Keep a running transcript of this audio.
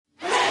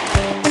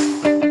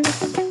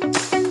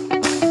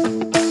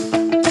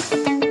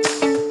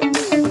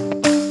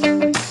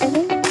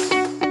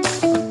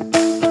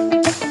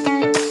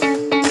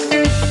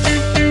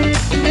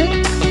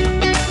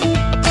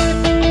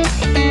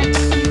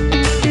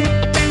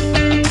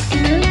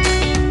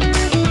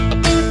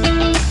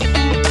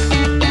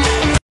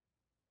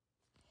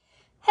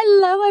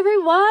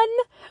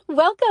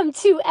Welcome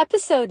to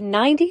episode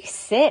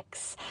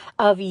 96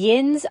 of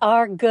Yins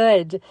Are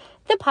Good,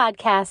 the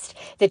podcast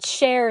that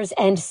shares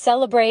and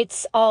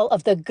celebrates all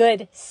of the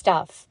good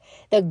stuff,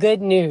 the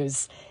good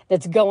news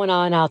that's going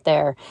on out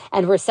there.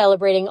 And we're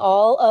celebrating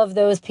all of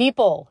those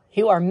people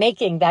who are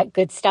making that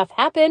good stuff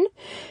happen.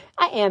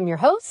 I am your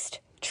host,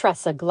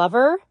 Tressa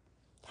Glover.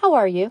 How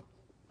are you?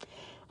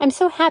 I'm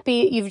so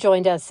happy you've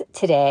joined us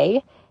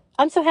today.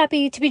 I'm so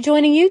happy to be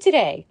joining you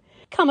today,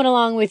 coming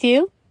along with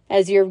you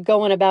as you're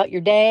going about your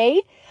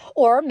day.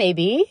 Or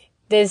maybe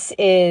this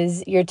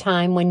is your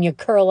time when you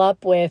curl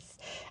up with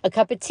a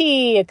cup of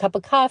tea, a cup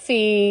of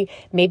coffee,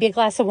 maybe a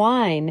glass of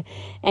wine,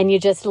 and you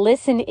just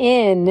listen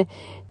in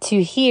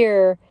to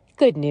hear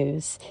good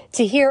news,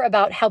 to hear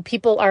about how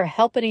people are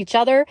helping each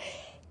other.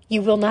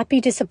 You will not be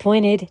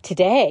disappointed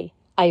today,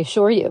 I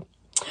assure you.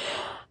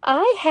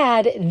 I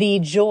had the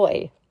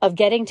joy of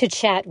getting to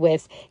chat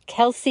with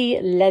KELSEY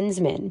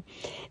LENSMAN,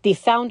 the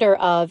founder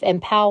of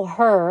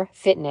EmpowHER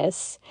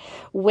Fitness,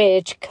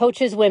 which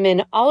coaches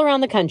women all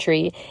around the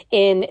country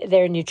in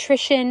their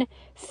nutrition,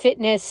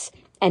 fitness,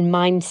 and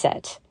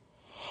mindset.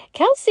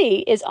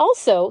 KELSEY is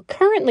also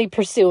currently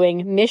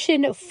pursuing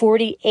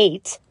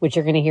Mission48, which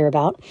you're going to hear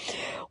about,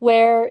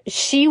 where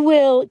she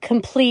will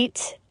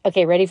complete,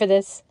 okay, ready for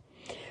this?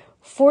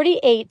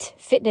 48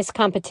 fitness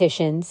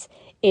competitions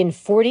in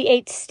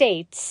 48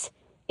 states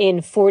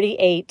in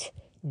 48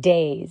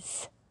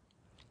 days.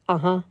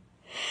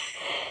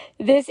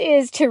 This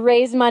is to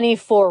raise money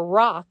for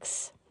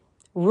ROCKS,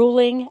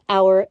 Ruling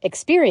Our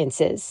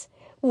Experiences,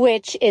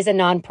 which is a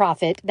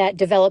nonprofit that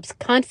develops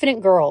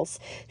confident girls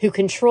who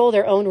control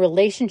their own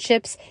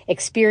relationships,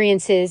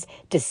 experiences,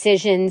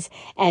 decisions,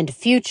 and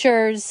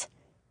futures.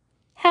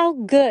 How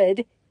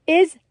good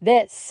is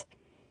this?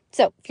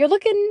 So if you're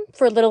looking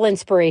for a little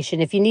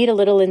inspiration, if you need a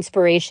little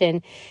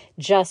inspiration,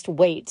 just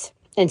wait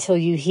until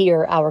you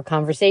hear our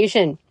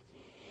conversation.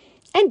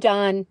 And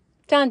Don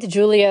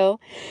DiGiulio,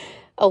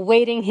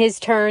 awaiting his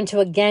turn to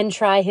again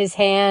try his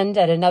hand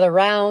at another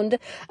round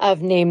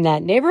of Name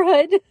That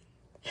Neighborhood.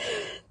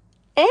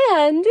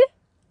 And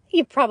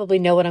you probably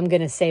know what I'm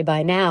going to say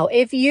by now.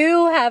 If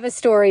you have a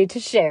story to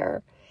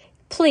share,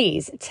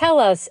 please tell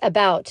us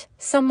about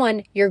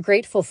someone you're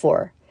grateful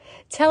for.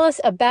 Tell us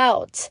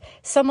about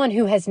someone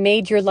who has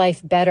made your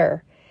life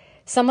better,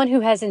 someone who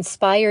has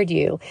inspired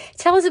you.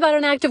 Tell us about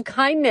an act of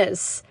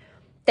kindness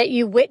that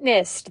you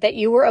witnessed, that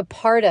you were a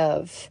part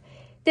of.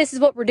 This is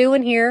what we're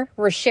doing here.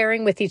 We're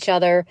sharing with each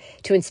other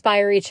to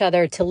inspire each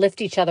other, to lift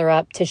each other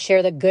up, to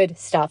share the good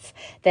stuff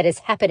that is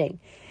happening,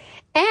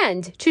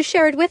 and to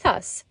share it with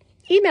us.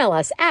 Email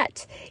us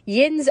at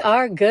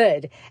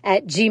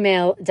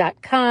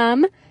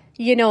yinsaregood@gmail.com.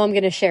 You know I'm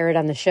going to share it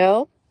on the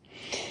show.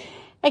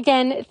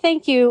 Again,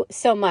 thank you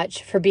so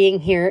much for being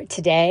here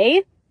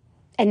today.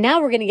 And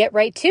now we're going to get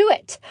right to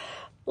it.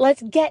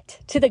 Let's get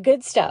to the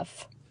good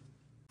stuff.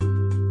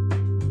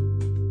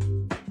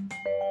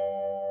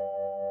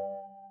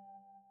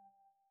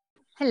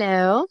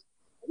 Hello.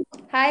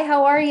 Hi,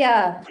 how are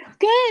ya?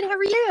 Good. How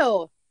are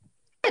you?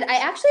 Good. I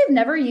actually have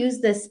never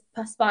used this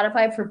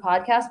Spotify for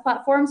podcast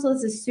platform, so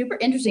this is super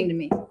interesting to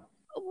me.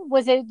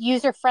 Was it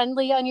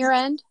user-friendly on your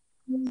end?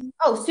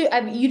 Oh, so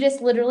you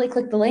just literally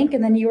clicked the link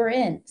and then you were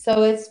in.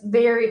 So it's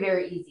very,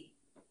 very easy.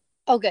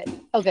 Oh, good.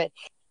 Oh, good.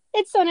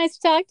 It's so nice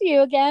to talk to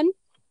you again.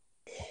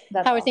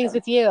 That's How are awesome. things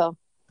with you?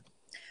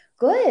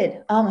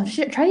 Good. I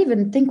should try to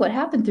even think what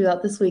happened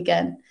throughout this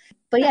weekend.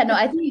 But yeah, no,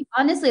 I think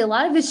honestly, a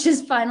lot of it's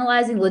just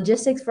finalizing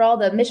logistics for all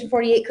the Mission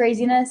 48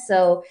 craziness.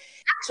 So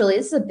actually,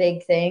 this is a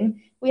big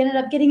thing. We ended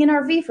up getting an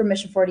RV for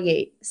Mission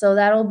 48. So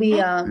that'll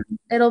be,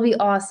 it'll be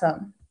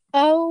awesome.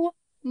 Oh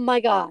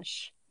my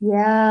gosh.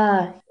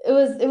 Yeah, it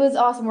was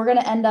awesome. We're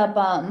gonna end up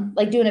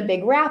like doing a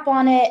big wrap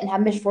on it and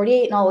have Mission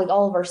 48 and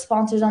all of our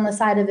sponsors on the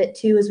side of it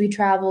too as we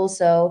travel.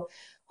 So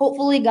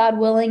hopefully, God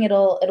willing,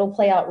 it'll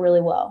play out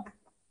really well.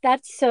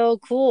 That's so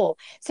cool.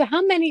 So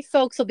how many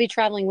folks will be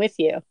traveling with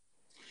you?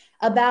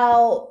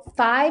 About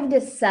 5 to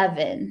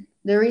 7.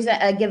 The reason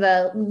I give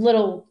a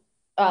little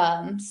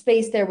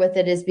space there with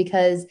it is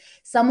because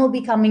some will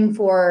be coming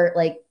for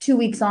like 2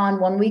 weeks on,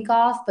 1 week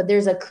off, but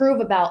there's a crew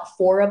of about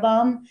 4 of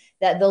them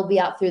that they'll be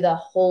out through the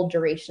whole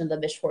duration of the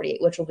Mission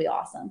 48, which will be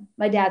awesome.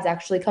 My dad's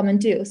actually coming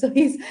too, so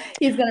he's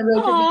gonna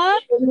road trip for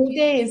 8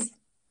 days.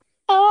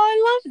 Oh, I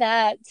love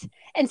that.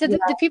 And so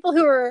the people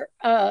who are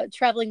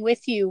traveling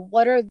with you,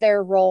 what are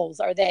their roles?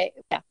 Are they?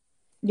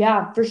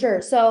 Yeah, for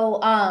sure. So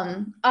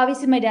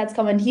obviously my dad's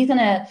coming. He's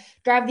gonna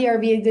drive the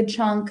RV a good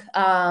chunk.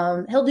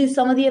 He'll do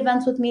some of the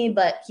events with me,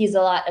 but he's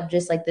a lot of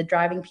just like the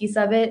driving piece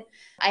of it.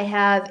 I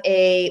have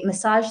a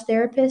massage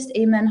therapist,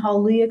 amen,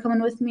 hallelujah,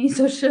 coming with me.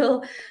 So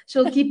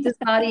she'll keep this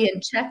body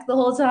in check the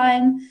whole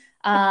time.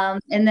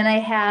 And then I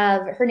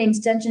have her name's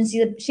Tension.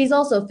 She's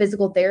also a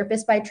physical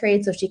therapist by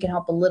trade, so she can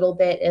help a little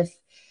bit if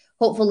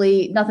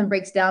hopefully nothing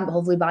breaks down, but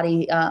hopefully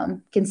body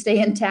can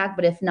stay intact.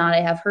 But if not,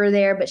 I have her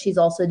there. But she's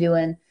also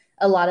doing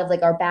a lot of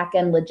like our back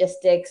end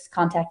logistics,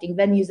 contacting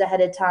venues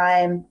ahead of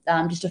time,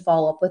 just to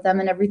follow up with them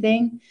and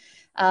everything.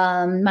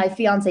 My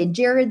fiance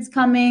Jared's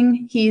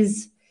coming.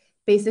 He's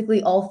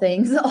basically all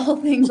things, all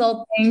things,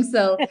 all things.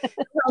 So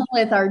help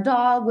with our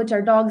dog, which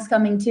our dog's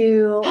coming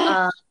to,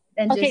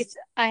 and Okay, just, so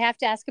I have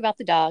to ask about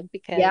the dog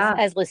because yeah,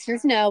 as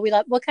listeners know, we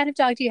love, what kind of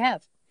dog do you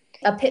have?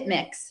 a pit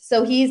mix.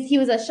 So he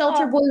was a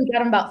shelter Oh, boy. We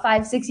got him about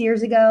 5, 6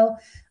 years ago.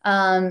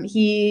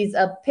 He's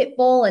a pit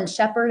bull and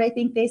shepherd, I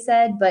think they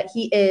said, but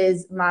he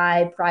is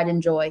my pride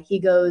and joy. He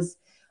goes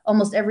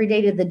almost every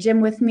day to the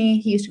gym with me.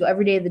 He used to go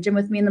every day to the gym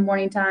with me in the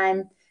morning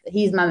time.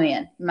 He's my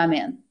man, my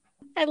man.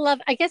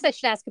 I guess I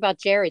should ask about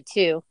Jared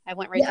too. I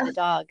went right to Yeah. the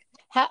dog.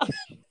 How,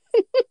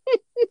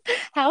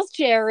 how's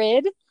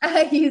Jared?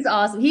 He's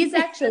awesome. He's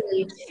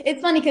actually,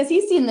 it's funny because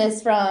he's seen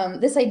this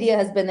idea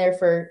has been there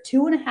for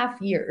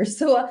 2.5 years.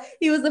 So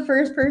he was the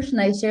first person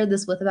I shared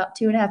this with about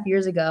 2.5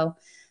 years ago.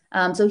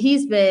 So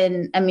he's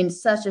been, I mean,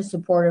 such a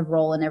supportive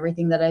role in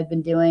everything that I've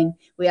been doing.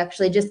 We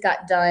actually just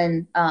got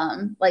done,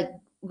 like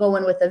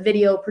going with a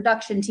video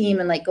production team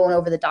and like going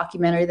over the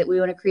documentary that we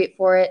want to create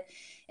for it.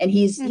 And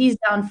he's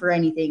down for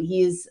anything.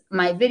 He's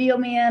my video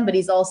man, but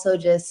he's also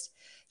just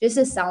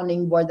a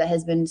sounding board that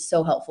has been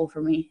so helpful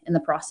for me in the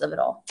process of it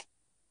all.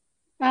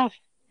 Oh,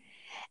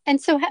 and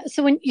so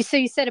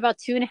you said about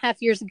 2.5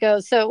 years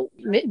ago, so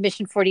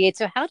Mission 48.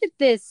 So how did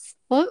this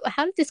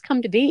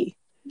come to be?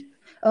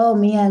 Oh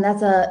man,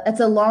 that's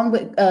a long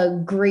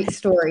but great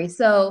story.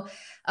 So,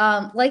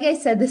 like I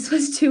said, this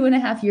was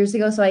 2.5 years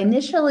ago. So I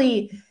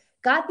initially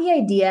got the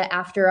idea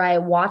after I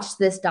watched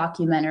this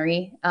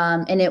documentary,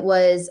 and it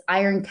was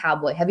Iron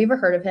Cowboy. Have you ever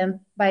heard of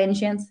him by any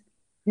chance?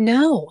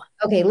 No.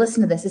 Okay, listen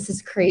to this. This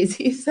is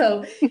crazy.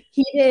 So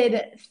he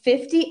did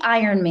 50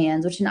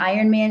 Ironmans, which an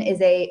Ironman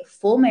is a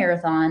full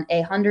marathon,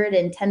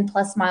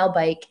 110+ mile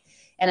bike,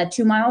 and a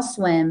 2 mile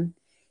swim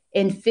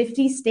in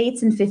 50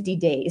 states in 50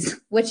 days,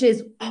 which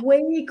is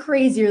way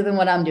crazier than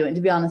what I'm doing,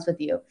 to be honest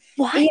with you.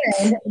 What?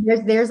 And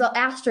there's an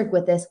asterisk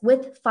with this,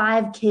 with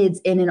 5 kids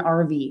in an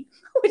RV,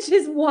 which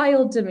is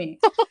wild to me.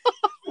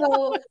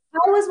 So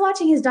I was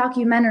watching his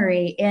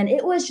documentary and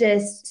it was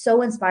just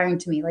so inspiring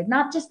to me. Like,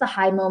 not just the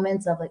high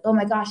moments of like, oh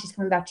my gosh, he's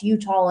coming back to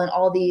Utah and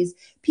all these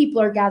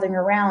people are gathering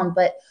around,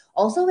 but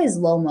also his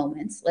low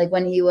moments. Like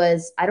when he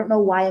was, I don't know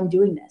why I'm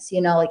doing this,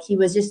 like he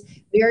was just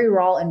very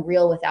raw and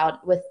real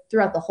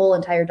throughout the whole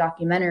entire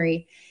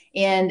documentary.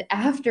 And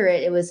after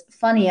it was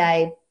funny.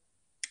 I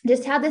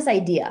just had this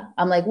idea.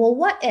 I'm like, well,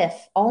 what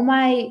if all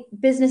my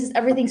businesses,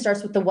 everything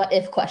starts with the what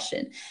if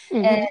question.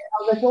 And Mm-hmm.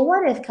 I was like, well,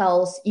 what if,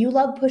 Kels, you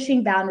love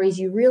pushing boundaries.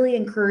 You really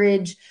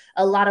encourage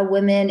a lot of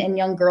women and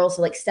young girls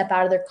to like step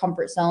out of their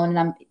comfort zone. And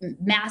I'm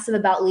massive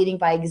about leading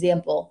by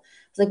example.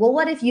 I was like, well,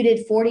 what if you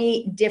did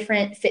 48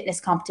 different fitness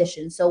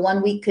competitions? So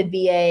one week could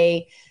be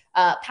a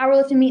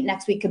powerlifting meet.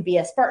 Next week could be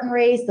a Spartan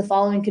race. The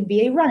following could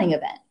be a running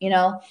event,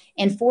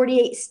 in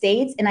 48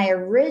 states. And I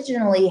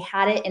originally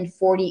had it in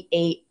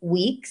 48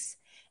 weeks.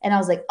 And I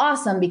was like,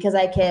 awesome, because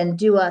I can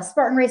do a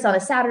Spartan race on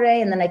a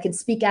Saturday and then I could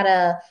speak at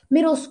a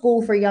middle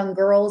school for young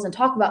girls and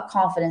talk about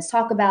confidence,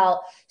 talk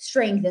about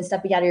strength and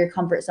stepping out of your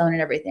comfort zone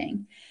and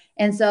everything.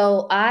 And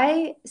so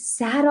I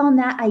sat on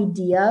that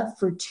idea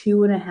for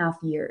 2.5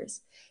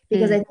 years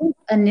because I think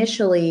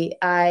initially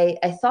I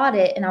thought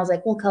it and I was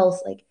like, well,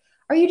 Kels, like,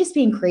 are you just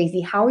being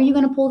crazy? How are you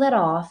going to pull that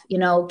off?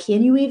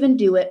 Can you even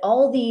do it?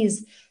 All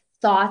these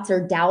thoughts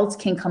or doubts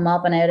can come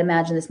up. And I would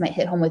imagine this might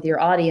hit home with your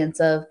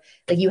audience of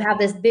like, you have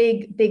this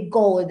big, big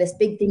goal or this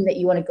big thing that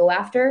you want to go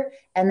after.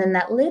 And then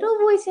that little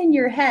voice in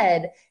your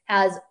head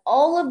has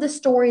all of the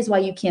stories why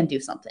you can't do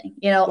something,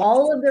 Yes.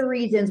 all of the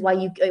reasons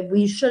why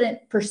we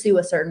shouldn't pursue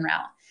a certain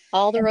route.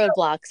 All the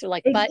roadblocks are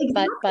like, but,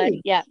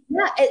 yeah.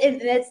 Yeah.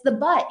 It's the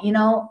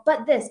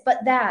but this,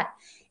 but that.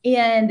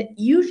 And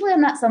usually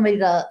I'm not somebody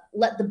to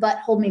let the but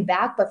hold me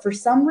back. But for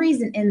some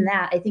reason in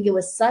that, I think it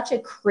was such a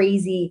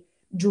crazy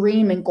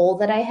dream and goal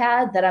that I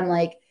had that I'm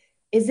like,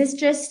 is this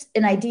just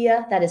an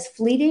idea that is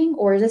fleeting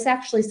or is this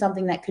actually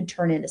something that could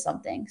turn into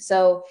something?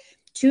 So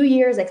 2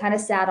 years, I kind of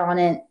sat on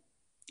it.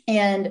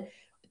 And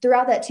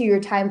throughout that 2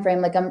 year time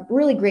frame, like I'm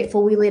really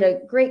grateful. We lead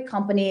a great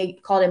company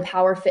called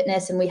EmpowHER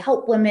Fitness and we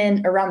help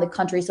women around the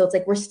country. So it's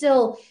like we're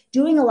still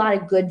doing a lot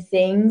of good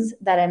things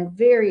that I'm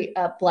very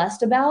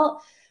blessed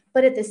about.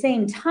 But at the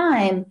same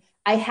time,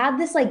 I had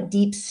this like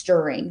deep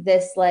stirring,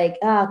 this like,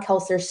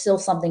 Kels, there's still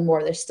something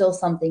more. There's still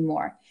something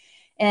more.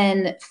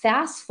 And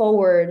fast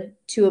forward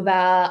to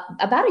about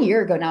a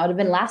year ago now, it would have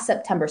been last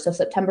September. So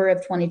September of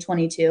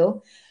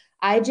 2022,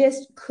 I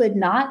just could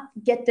not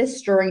get this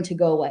stirring to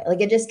go away. Like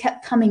it just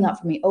kept coming up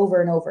for me over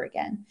and over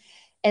again.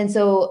 And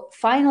so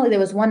finally there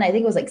was one, I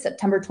think it was like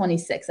September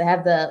 26th. I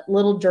have the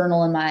little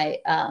journal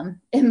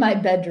in my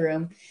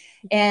bedroom.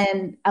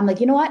 And I'm like,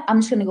 you know what?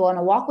 I'm just going to go on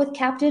a walk with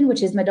Captain,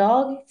 which is my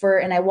dog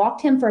and I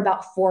walked him for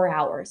about 4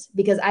 hours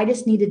because I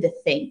just needed to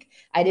think.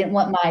 I didn't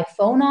want my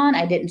phone on.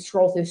 I didn't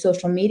scroll through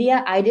social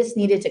media. I just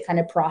needed to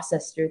kind of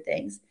process through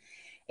things.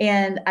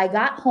 And I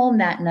got home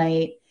that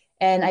night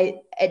and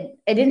I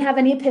didn't have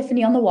any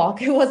epiphany on the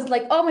walk. It wasn't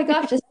like, oh my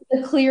gosh, this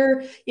is a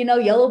clear,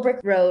 yellow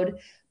brick road.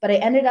 But I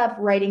ended up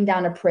writing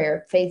down a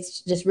prayer.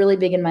 Faith's just really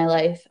big in my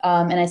life.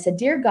 And I said,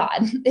 dear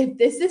God, if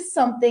this is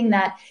something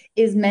that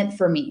is meant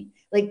for me,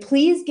 Like,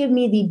 please give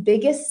me the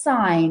biggest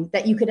sign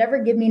that you could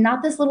ever give me.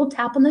 Not this little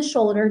tap on the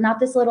shoulder, not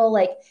this little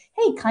like,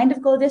 hey, kind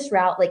of go this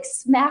route, like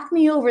smack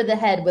me over the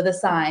head with a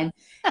sign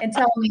and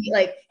tell me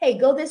like, hey,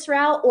 go this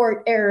route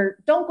or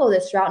don't go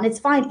this route. And it's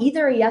fine.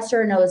 Either a yes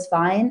or a no is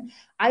fine.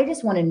 I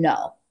just want to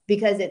know,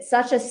 because it's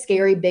such a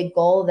scary big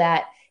goal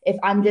that if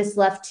I'm just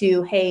left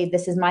to, hey,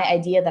 this is my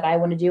idea that I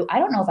want to do, I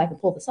don't know if I can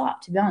pull this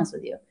off, to be honest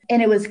with you.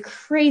 And it was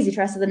crazy,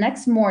 Tressa. The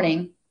next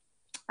morning,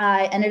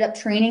 I ended up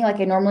training like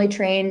I normally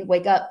train,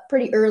 wake up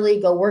pretty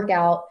early, go work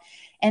out.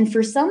 And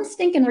for some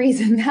stinking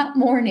reason that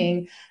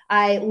morning,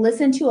 I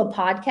listened to a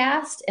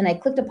podcast and I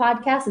clicked a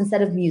podcast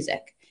instead of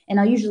music. And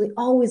I usually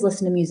always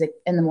listen to music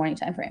in the morning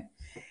time frame.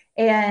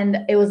 And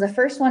it was the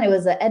first one. It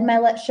was an Ed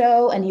Milet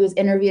show, and he was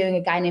interviewing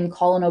a guy named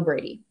Colin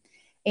O'Brady.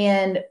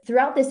 And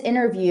throughout this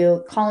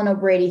interview, Colin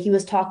O'Brady, he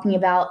was talking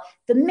about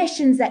the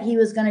missions that he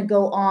was going to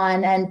go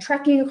on and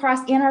trekking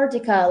across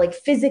Antarctica, like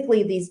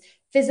physically, these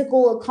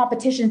physical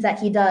competitions that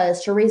he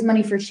does to raise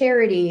money for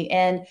charity.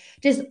 And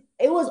just,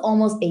 it was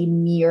almost a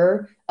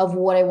mirror of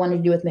what I wanted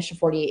to do with Mission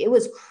 48. It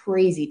was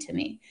crazy to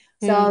me.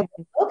 So,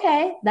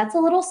 okay, that's a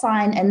little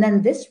sign. And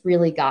then this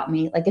really got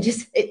me. Like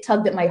it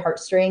tugged at my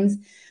heartstrings.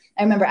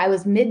 I remember I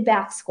was mid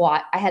back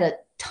squat. I had a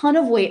ton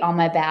of weight on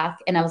my back,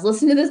 and I was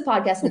listening to this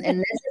podcast, and this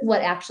is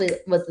what actually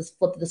was this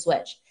flip of the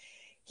switch.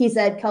 He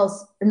said,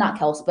 Kels, or not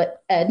Kels,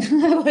 but Ed,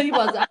 what he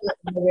was,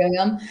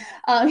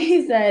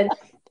 he said,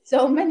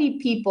 so many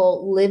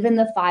people live in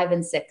the 5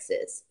 and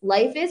 6s.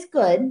 Life is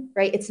good,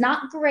 right? It's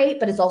not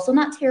great, but it's also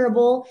not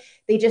terrible.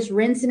 They just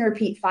rinse and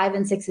repeat 5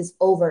 and 6s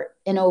over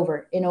and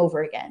over and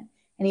over again.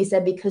 And he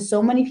said, because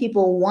so many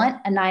people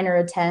want a 9 or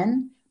a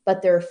 10,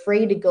 but they're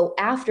afraid to go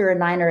after a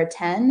 9 or a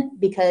 10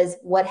 because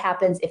what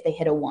happens if they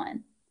hit a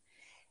 1?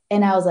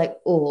 And I was like,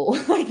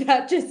 oh, like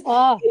that just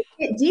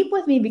hit deep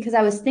with me, because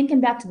I was thinking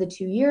back to the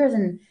 2 years.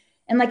 And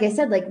like I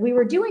said, like we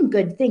were doing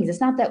good things.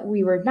 It's not that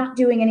we were not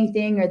doing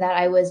anything or that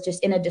I was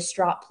just in a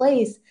distraught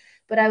place.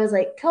 But I was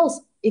like, Kels,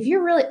 if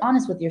you're really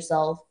honest with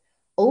yourself,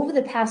 over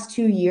the past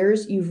 2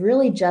 years, you've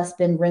really just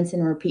been rinse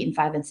and repeat in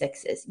 5 and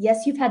 6s.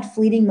 Yes, you've had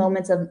fleeting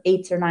moments of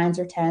 8s or 9s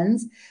or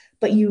 10s,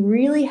 but you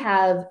really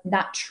have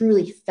not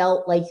truly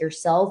felt like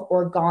yourself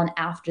or gone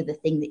after the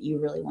thing that you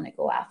really want to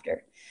go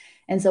after.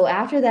 And so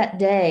after that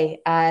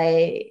day,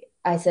 I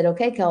said,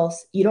 okay, Kels,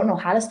 you don't know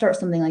how to start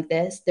something like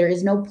this. There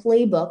is no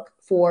playbook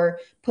for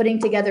putting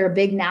together a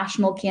big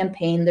national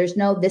campaign. There's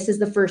no, this is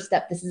the first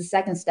step, this is the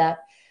second step.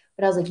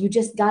 But I was like, you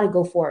just got to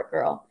go for it,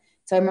 girl.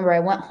 So I remember I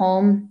went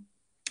home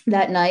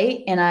that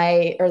night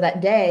or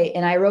that day,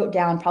 and I wrote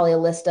down probably a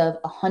list of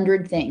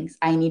 100 things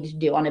I needed to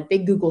do on a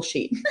big Google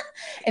sheet.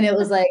 And it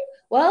was like,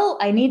 well,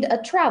 I need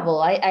a travel.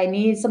 I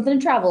need something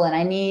to travel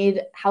in.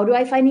 How do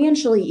I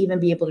financially even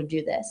be able to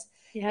do this?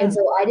 Yeah. And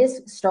so I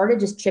just started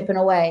just chipping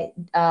away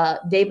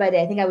day by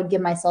day. I think I would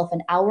give myself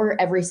an hour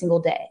every single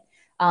day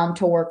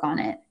to work on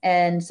it.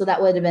 And so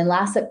that would have been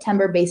last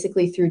September,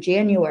 basically through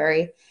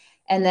January.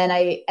 And then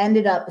I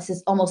ended up, this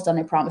is almost done,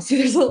 I promise you,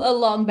 there's a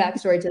long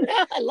backstory to this.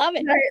 I love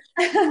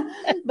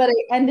it. But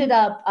I ended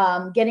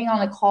up getting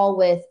on a call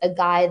with a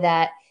guy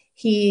that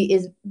he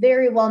is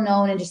very well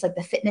known in just like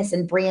the fitness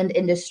and brand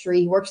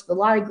industry. He works with a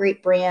lot of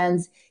great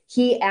brands.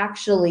 He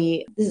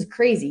actually, this is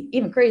crazy,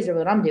 even crazier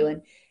than what I'm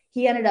doing.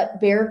 He ended up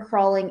bear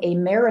crawling a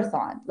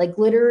marathon, like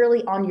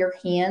literally on your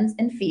hands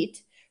and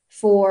feet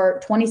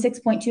for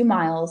 26.2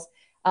 miles.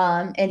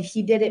 And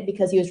he did it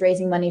because he was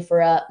raising money for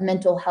a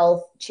mental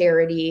health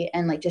charity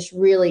and like just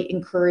really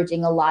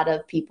encouraging a lot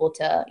of people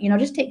to,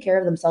 just take care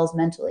of themselves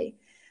mentally.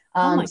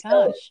 Oh my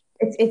gosh.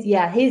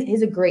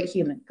 He's a great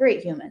human.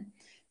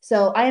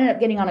 So I ended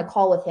up getting on a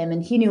call with him,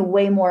 and he knew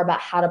way more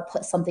about how to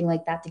put something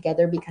like that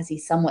together because he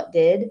somewhat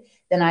did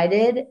than I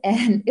did.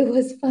 And it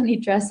was funny,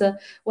 Tressa,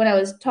 when I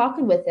was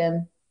talking with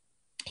him,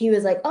 he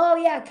was like, oh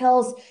yeah,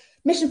 Kels,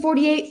 Mission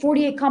 48,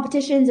 48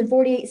 competitions in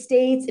 48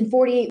 states in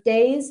 48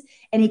 days.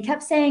 And he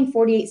kept saying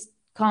 48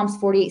 comps,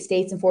 48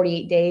 states in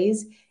 48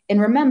 days. And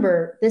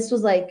remember, this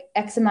was like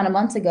X amount of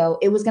months ago.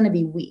 It was going to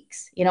be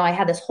weeks. I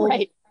had this whole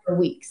for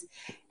weeks.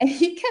 And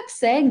he kept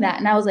saying that.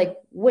 And I was like,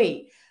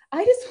 wait,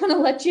 I just want to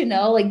let you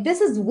know, like,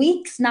 this is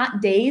weeks, not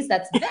days.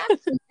 That's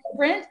vastly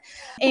different.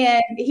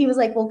 And he was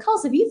like, well,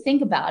 Kels, if you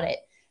think about it,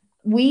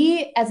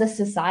 we as a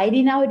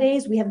society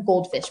nowadays, we have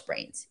goldfish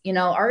brains.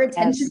 Our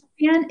attention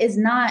span is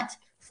not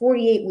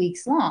 48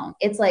 weeks long.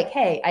 It's like,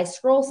 hey, I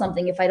scroll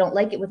something. If I don't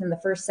like it within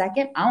the first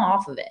second, I'm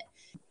off of it.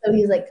 So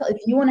he's like,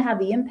 if you want to have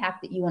the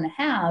impact that you want to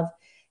have,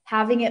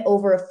 having it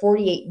over a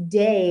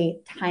 48-day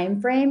time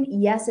frame,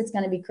 yes, it's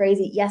going to be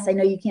crazy. Yes, I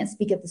know you can't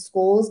speak at the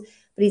schools,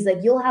 but he's like,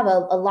 you'll have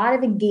a lot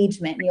of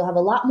engagement, and you'll have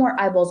a lot more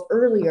eyeballs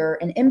earlier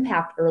and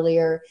impact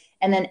earlier.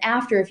 And then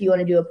after, if you want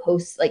to do a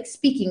post like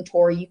speaking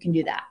tour, you can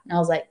do that. And I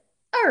was like,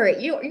 all right,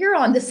 you're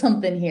on to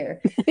something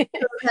here. So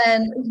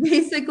then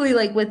basically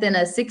like within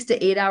a 6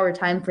 to 8 hour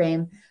time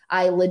frame,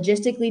 I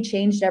logistically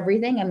changed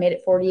everything. I made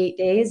it 48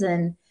 days,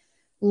 and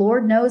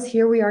Lord knows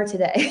here we are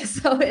today.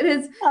 So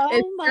it's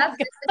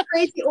a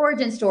crazy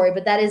origin story,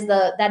 but that is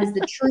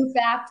the true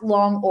fact,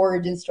 long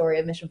origin story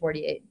of Mission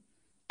 48.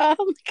 Oh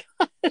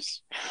my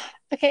gosh.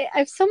 Okay, I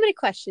have so many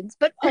questions,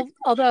 but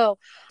although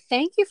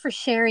thank you for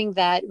sharing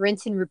that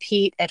rinse and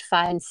repeat at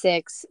 5 and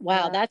 6.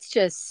 Wow, Yeah. that's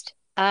just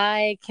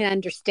I can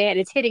understand.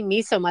 It's hitting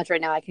me so much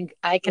right now. I can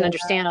Yeah.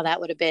 understand how that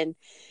would have been,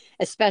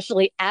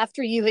 especially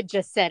after you had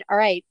just said, "All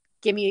right,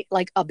 give me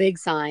like a big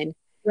sign."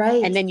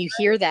 And Right. then you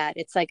hear that.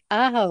 It's like,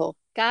 "Oh,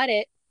 got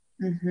it."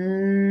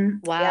 Yeah.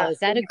 Wow, is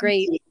that a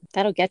great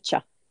that'll get you.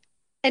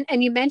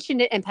 And you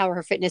mentioned it, Empower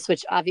Her Fitness,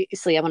 which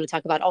obviously I want to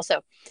talk about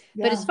also.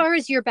 But as Yeah. far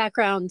as your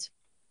background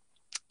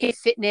in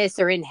fitness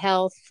or in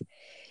health,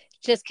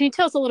 just can you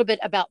tell us a little bit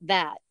about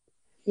that?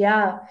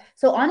 Yeah.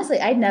 So honestly,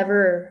 I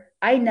never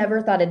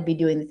thought I'd be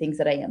doing the things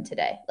that I am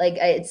today. Like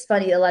it's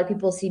funny, a lot of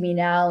people see me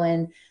now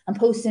and I'm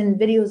posting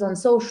videos on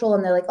social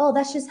and they're like, "Oh,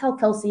 that's just how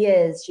Kelsey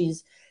is.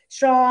 She's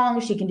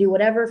strong. She can do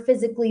whatever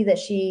physically that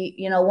she,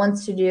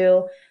 wants to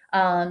do."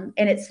 And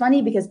it's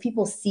funny because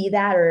people see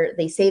that or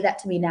they say that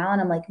to me now,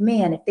 and I'm like,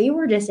 man, if they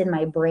were just in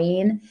my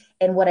brain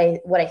and what I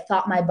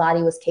thought my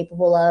body was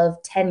capable of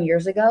 10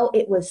 years ago,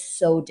 it was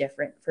so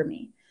different for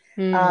me.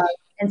 Mm, Um,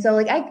 and so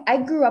like I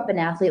grew up an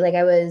athlete, like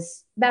I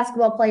was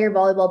basketball player,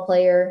 volleyball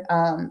player,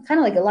 kind of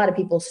like a lot of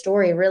people's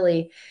story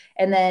really.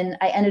 And then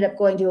I ended up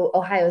going to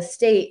Ohio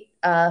State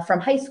from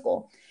high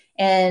school.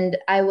 And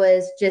I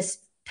was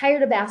just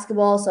tired of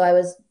basketball. So I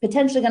was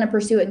potentially going to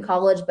pursue it in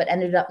college, but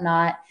ended up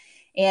not.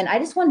 And I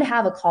just wanted to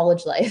have a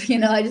college life.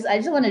 I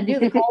just want to do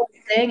the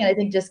college thing. And I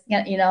think just,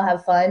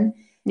 have fun.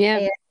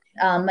 yeah.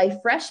 And my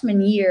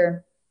freshman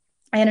year,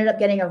 I ended up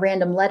getting a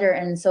random letter.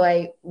 And so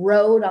I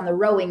rowed on the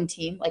rowing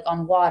team, like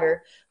on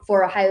water,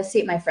 for Ohio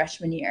State my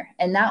freshman year.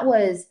 And that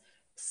was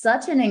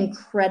such an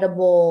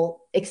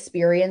incredible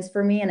experience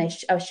for me. And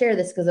I'll share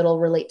this because it'll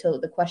relate to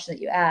the question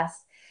that you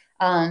asked.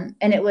 And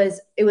it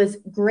was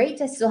great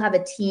to still have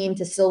a team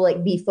to still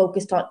like be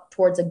focused on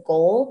towards a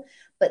goal.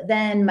 But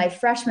then my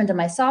freshman to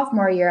my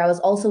sophomore year, I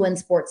was also in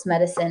sports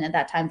medicine at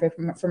that time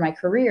for my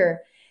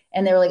career.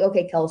 And they were like,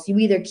 okay, Kelsey, you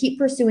either keep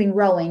pursuing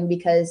rowing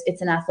because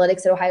it's in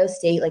athletics at Ohio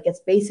State, like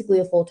it's basically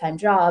a full-time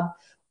job,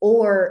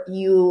 or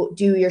you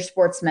do your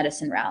sports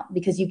medicine route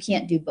because you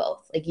can't do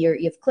both. Like you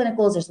have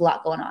clinicals, there's a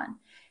lot going on.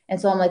 And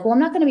so I'm like, well, I'm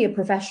not going to be a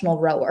professional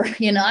rower.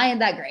 I ain't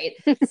that great.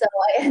 So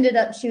I ended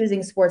up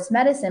choosing sports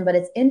medicine. But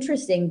it's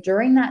interesting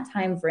during that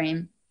time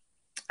frame,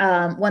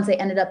 once I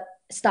ended up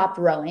stopped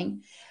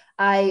rowing,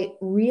 I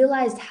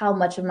realized how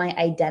much of my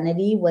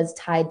identity was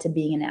tied to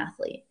being an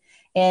athlete.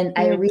 And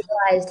I Mm,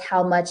 realized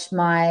how much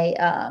my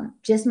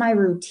just my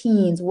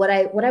routines, what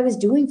I was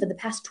doing for the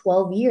past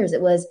 12 years,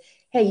 it was,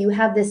 hey, you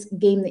have this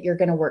game that you're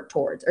going to work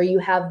towards, or you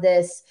have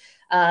this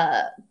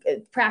uh,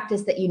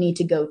 practice that you need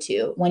to go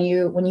to. When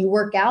you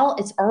work out,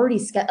 it's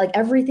already like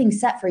everything's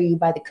set for you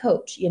by the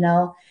coach.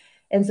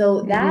 And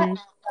so that mm-hmm.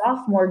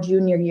 sophomore,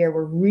 junior year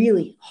were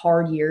really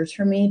hard years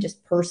for me,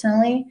 just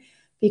personally,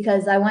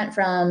 because I went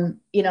from,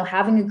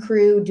 having a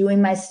crew,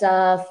 doing my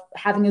stuff,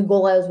 having a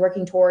goal I was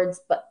working towards,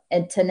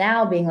 and to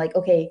now being like,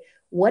 okay,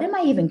 what am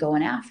I even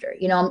going after?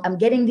 I'm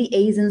getting the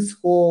A's in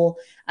school.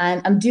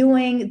 I'm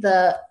doing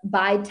the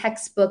by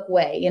textbook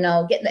way,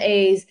 getting the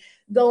A's,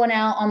 going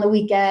out on the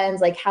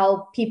weekends, like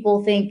how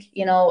people think,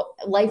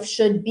 life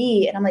should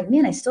be. And I'm like,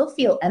 man, I still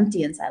feel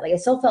empty inside. Like I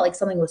still felt like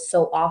something was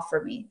so off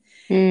for me.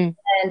 Mm,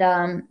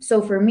 And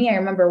so for me, I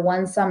remember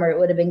one summer, it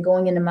would have been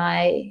going into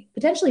my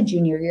potentially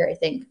junior year, I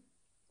think.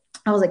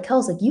 I was like,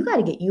 Kels, like, you got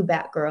to get you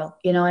back, girl.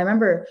 I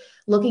remember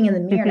looking in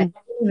the mirror and I mm-hmm.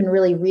 didn't even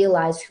really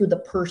realize who the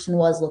person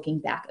was looking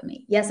back at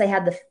me. Yes, I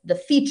had the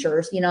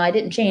features, I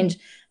didn't change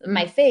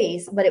my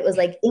face, but it was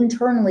like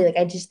internally, like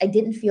I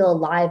didn't feel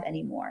alive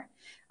anymore,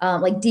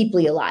 like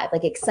deeply alive,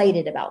 like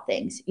excited about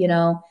things.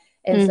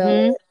 And so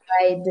Mm-hmm.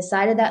 I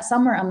decided that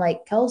summer, I'm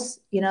like, Kels,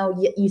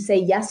 you say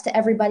yes to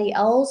everybody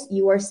else.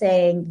 You are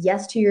saying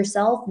yes to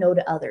yourself, no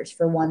to others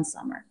for one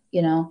summer.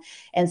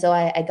 And so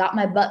I got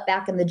my butt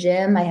back in the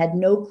gym. I had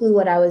no clue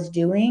what I was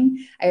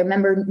doing. I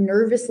remember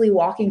nervously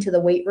walking to the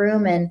weight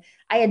room, and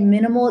I had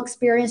minimal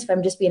experience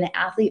from just being an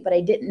athlete, but I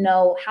didn't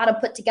know how to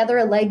put together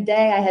a leg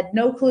day. I had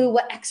no clue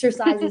what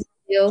exercises to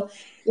do.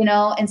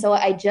 And so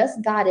I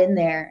just got in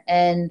there,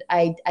 and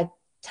I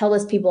tell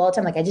this people all the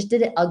time, like I just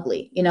did it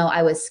ugly.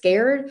 I was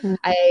scared.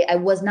 I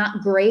was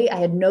not great. I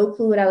had no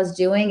clue what I was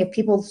doing. If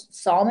people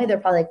saw me, they're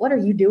probably like, what are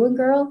you doing,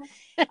 girl?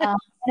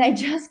 And I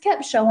just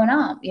kept showing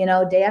up,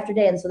 day after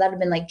day. And so that had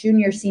been like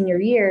junior, senior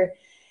year.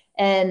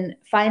 And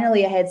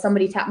finally, I had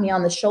somebody tap me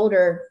on the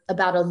shoulder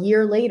about a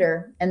year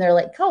later. And they're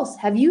like, Kels,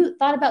 have you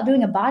thought about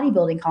doing a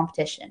bodybuilding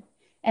competition?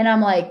 And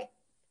I'm like,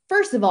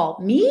 first of all,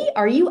 me?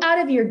 Are you out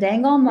of your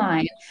dang on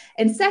mind?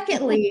 And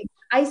secondly,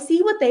 I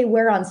see what they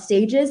wear on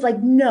stages.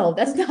 Like, no,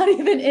 that's not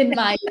even in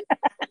my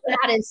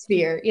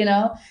stratosphere.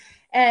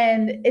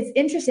 And it's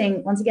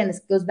interesting. Once again,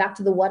 this goes back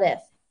to the what if.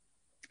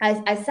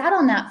 I sat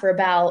on that for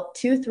about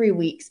 2, 3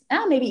 weeks,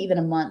 maybe even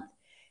a month.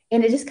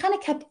 And it just kind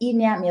of kept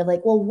eating at me of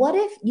like, well, what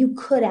if you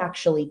could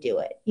actually do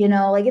it?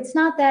 Like it's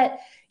not that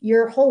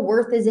your whole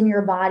worth is in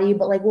your body,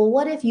 but like, well,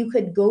 what if you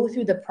could go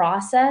through the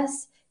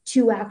process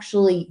to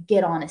actually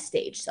get on a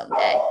stage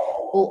someday?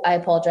 Oh, I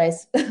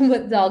apologize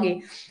with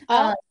doggy.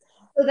 Oh,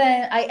 So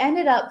then I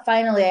ended up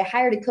finally, I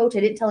hired a coach. I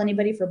didn't tell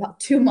anybody for about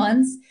 2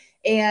 months.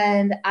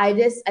 And I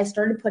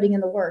started putting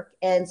in the work.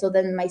 And so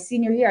then my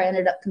senior year, I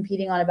ended up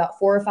competing on about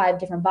 4 or 5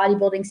 different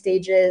bodybuilding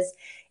stages.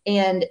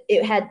 And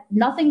it had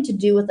nothing to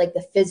do with like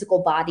the physical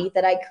body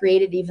that I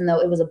created, even though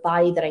it was a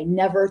body that I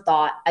never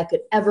thought I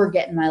could ever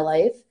get in my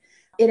life.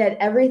 It had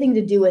everything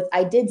to do with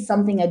I did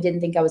something I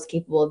didn't think I was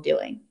capable of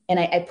doing. And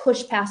I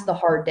pushed past the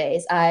hard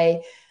days.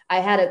 I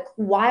had a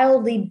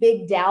wildly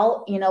big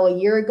doubt, a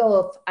year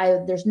ago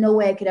if there's no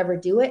way I could ever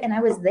do it. And I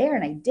was there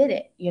and I did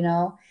it.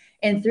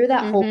 And through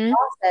that whole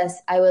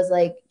process, I was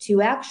like,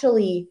 to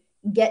actually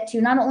get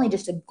to not only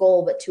just a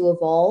goal, but to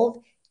evolve,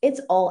 it's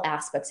all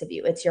aspects of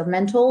you. It's your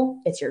mental,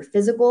 it's your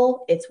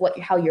physical, it's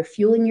how you're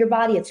fueling your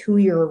body, it's who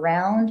you're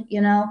around.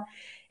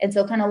 And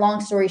so kind of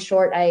long story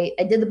short, I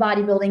did the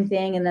bodybuilding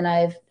thing, and then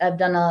I've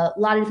done a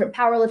lot of different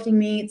powerlifting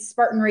meets,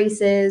 Spartan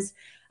races.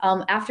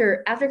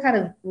 After kind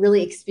of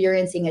really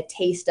experiencing a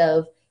taste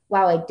of,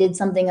 wow, I did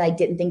something I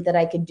didn't think that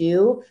I could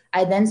do,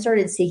 I then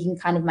started seeking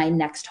kind of my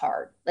next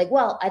hard. Like,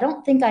 well, I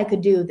don't think I could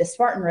do the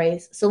Spartan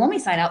race, so let me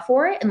sign up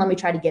for it and let me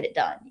try to get it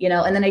done.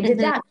 And then I did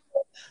that.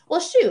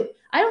 Well, shoot,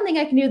 I don't think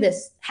I can do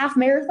this half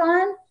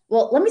marathon.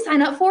 Well, let me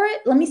sign up for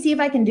it. Let me see if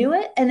I can do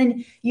it. And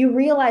then you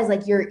realize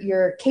like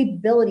your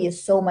capability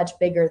is so much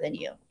bigger than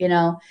you.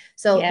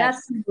 So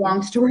that's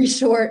long story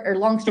short, or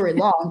long story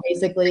long,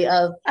 basically,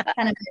 of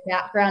kind of my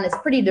background. It's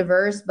pretty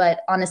diverse,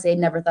 but honestly, I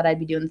never thought I'd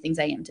be doing the things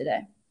I am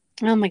today.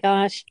 Oh my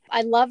gosh.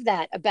 I love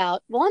that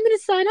about, well, I'm going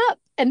to sign up.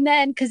 And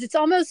then, because it's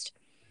almost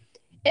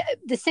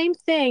the same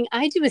thing.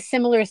 I do a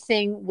similar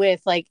thing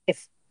with like,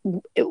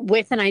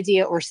 with an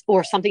idea or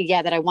something,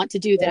 that I want to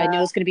do that I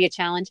know is going to be a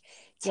challenge,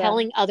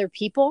 telling other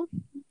people.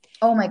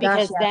 Oh my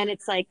gosh. Because then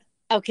it's like,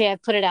 okay,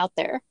 I've put it out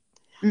there.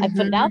 I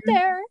put it out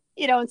there,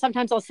 and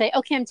sometimes I'll say,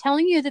 okay, I'm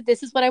telling you that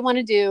this is what I want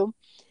to do,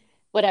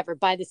 whatever,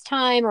 by this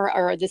time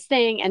or this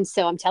thing. And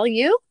so I'm telling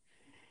you,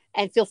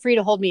 and feel free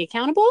to hold me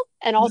accountable.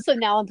 And also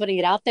now I'm putting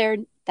it out there.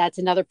 That's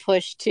another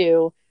push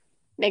to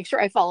make sure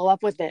I follow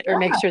up with it or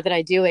make sure that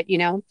I do it.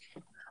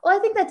 Well, I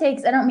think that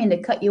takes, I don't mean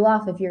to cut you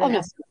off if you're going to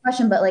ask a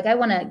question, but like, I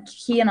want to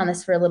key in on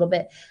this for a little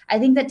bit. I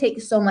think that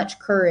takes so much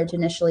courage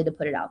initially to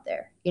put it out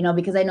there,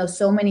 because I know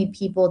so many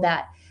people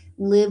that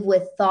live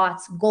with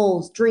thoughts,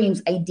 goals,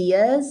 dreams,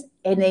 ideas,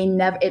 and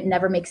it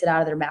never makes it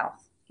out of their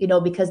mouth,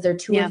 because they're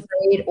too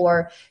afraid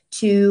or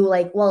too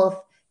like,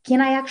 well,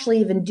 can I actually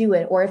even do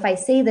it? Or if I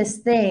say this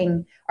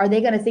thing, are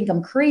they going to think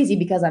I'm crazy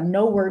because I'm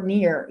nowhere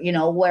near,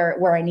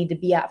 where I need to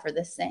be at for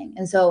this thing?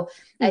 And so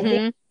I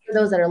think for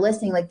those that are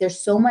listening, like there's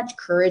so much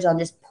courage on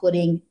just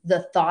putting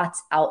the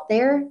thoughts out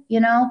there,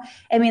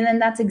 I mean,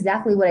 and that's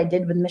exactly what I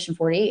did with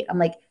Mission48. I'm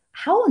like,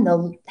 how in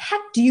the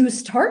heck do you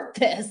start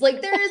this? Like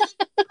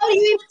how do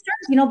you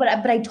even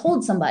start, but I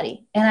told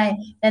somebody and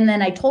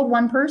then I told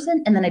one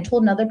person and then I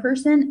told another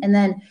person, and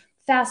then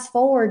fast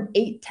forward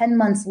 8-10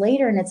 months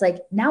later, and it's like,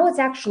 now it's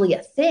actually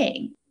a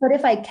thing. But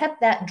if I kept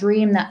that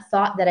dream, that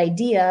thought, that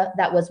idea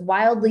that was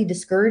wildly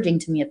discouraging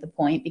to me at the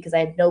point, because I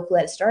had no clue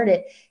how to start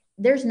it,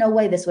 there's no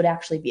way this would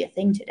actually be a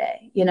thing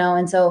today,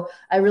 And so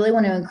I really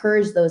want to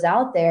encourage those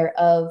out there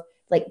of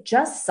like,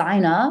 just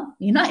sign up.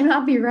 You might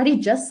not be ready,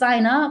 just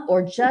sign up,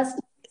 or just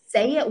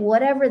say it,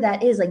 whatever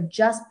that is, like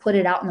just put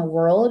it out in the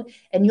world,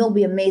 and you'll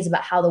be amazed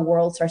about how the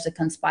world starts to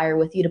conspire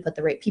with you to put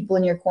the right people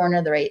in your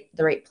corner, the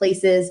right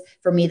places.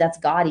 For me, that's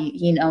God.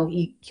 He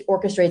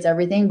orchestrates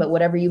everything, but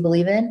whatever you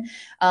believe in,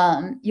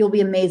 you'll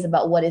be amazed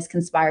about what is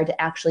conspired to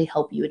actually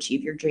help you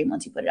achieve your dream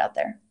once you put it out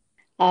there.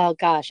 Oh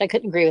gosh, I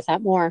couldn't agree with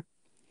that more.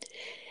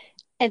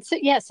 And so,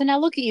 so now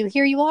look at you,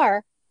 here you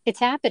are, it's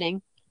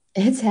happening.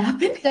 It's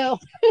happening. So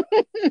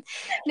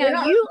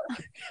now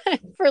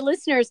for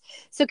listeners,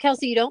 so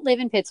KELSEY, you don't live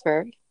in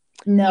Pittsburgh.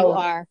 No. You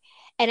are.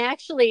 And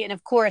actually, and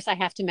of course, I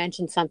have to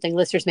mention something,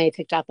 listeners may have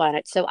picked up on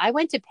it. So I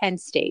went to Penn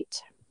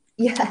State.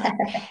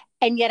 Yeah.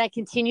 And yet I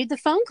continued the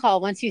phone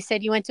call once you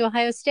said you went to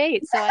Ohio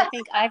State. So I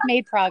think I've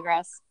made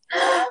progress.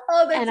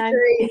 Oh, that's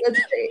great.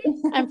 That's great.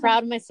 I'm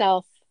proud of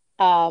myself.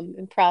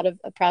 I'm proud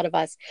of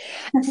us.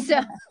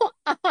 So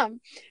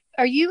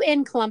are you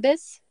in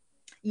Columbus?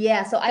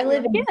 Yeah, so I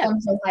live in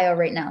Columbus, Ohio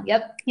right now.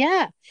 Yep.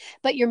 Yeah,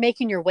 but you're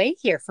making your way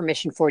here for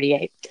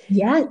Mission48.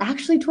 Yeah,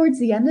 actually towards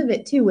the end of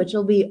it too, which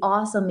will be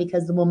awesome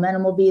because the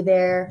momentum will be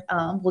there.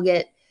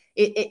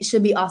 It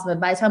should be awesome.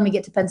 And by the time we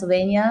get to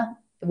Pennsylvania,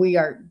 we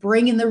are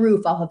bringing the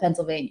roof off of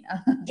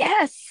Pennsylvania.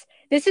 Yes,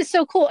 this is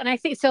so cool. And I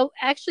think, so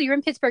actually you're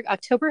in Pittsburgh,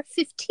 October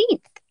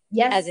 15th.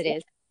 Yes. As it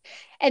is.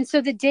 And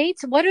so the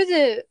dates, what are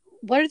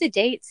the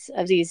dates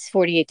of these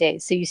 48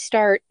 days? So you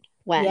start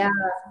when? Yeah.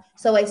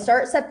 So I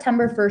start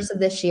September 1st of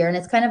this year, and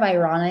it's kind of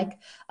ironic.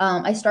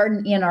 I start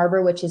in Ann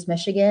Arbor, which is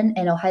Michigan,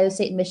 and Ohio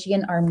State and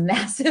Michigan are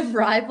massive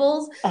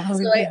rivals. I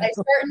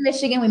start in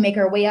Michigan, we make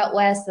our way out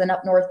west, then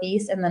up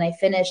northeast, and then I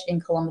finish in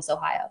Columbus,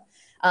 Ohio.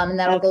 And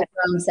that'll go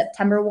from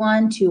September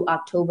 1 to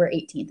October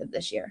 18th of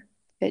this year.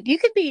 Good. You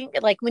could be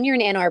like, when you're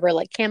in Ann Arbor,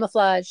 like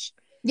camouflage,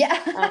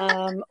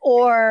 Yeah.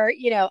 Or,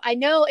 I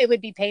know it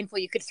would be painful.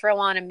 You could throw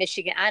on a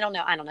Michigan. I don't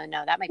know.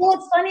 No, that might be. Well,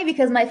 it's funny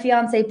because my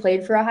fiance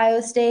played for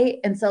Ohio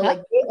State, and so Huh? like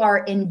they are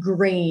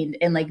ingrained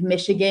in like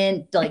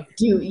Michigan. Like,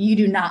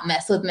 do not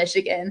mess with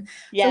Michigan.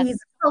 So he's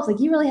Yes. like,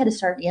 you really had to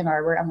start in Ann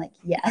Arbor. I'm like,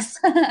 yes.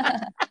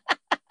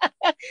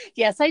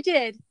 Yes, I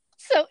did.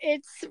 So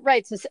it's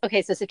right. So,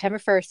 okay. So September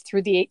 1st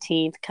through the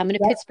 18th, coming to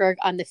Yep. Pittsburgh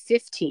on the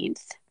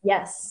 15th.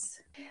 Yes.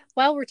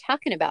 While we're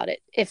talking about it,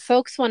 if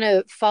folks want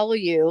to follow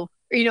you,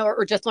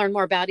 or just learn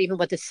more about even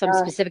what some Uh,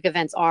 specific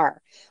events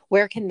are,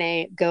 where can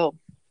they go?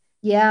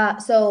 Yeah.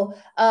 So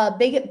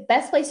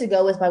best place to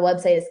go is my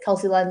website is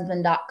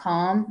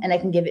kelseylensman.com, and I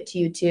can give it to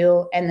you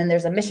too. And then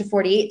there's a Mission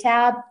 48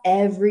 tab.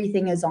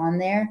 Everything is on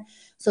there.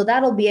 So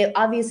that'll be it.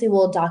 Obviously,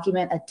 we'll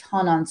document a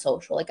ton on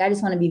social. Like I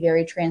just want to be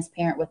very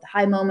transparent with the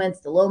high moments,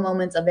 the low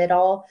moments of it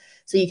all.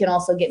 So you can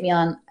also get me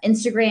on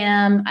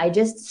Instagram. I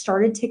just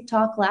started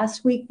TikTok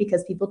last week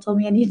because people told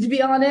me I need to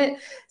be on it.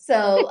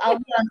 So I'll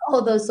be on all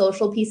of those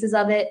social pieces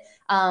of it.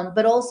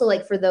 But also,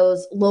 like for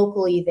those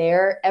locally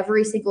there,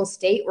 every single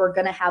state, we're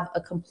going to have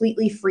a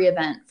completely free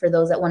event for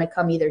those that want to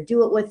come either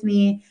do it with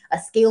me, a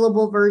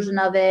scalable version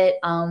of it,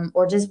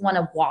 or just want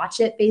to watch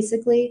it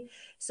basically.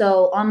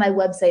 So on my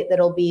website,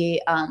 that'll be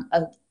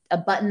a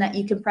button that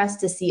you can press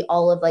to see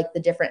all of like the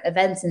different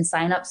events and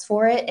signups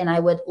for it. And I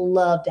would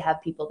love to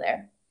have people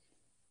there.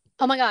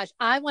 Oh my gosh,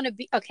 I want to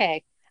be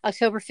okay.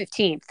 October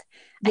 15th.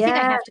 I think I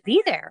Yeah, have to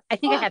be there. I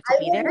think I have to I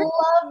be there. would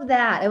love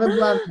that. I would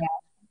love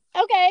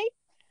that. Okay.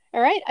 All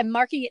right. I'm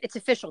marking it. It's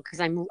official because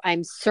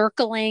I'm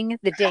circling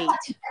the date.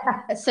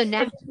 So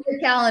now It's your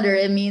calendar.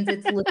 It means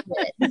it's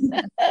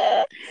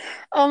legit.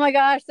 oh my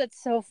gosh,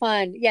 that's so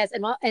fun. Yes,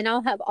 and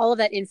I'll have all of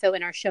that info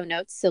in our show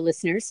notes. So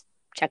listeners,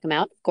 check them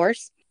out, of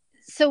course.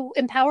 So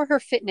Empower Her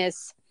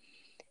Fitness.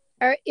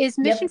 Is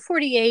Mission Yep.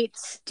 48,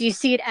 do you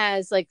see it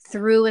as like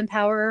through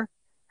Empower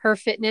Her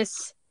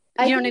Fitness?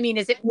 I You know what I think, mean?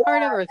 Is it yeah,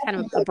 part of or kind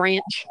of a definitely.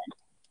 branch?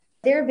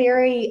 They're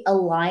very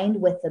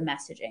aligned with the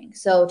messaging.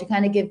 So to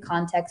kind of give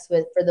context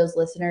with for those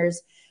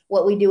listeners,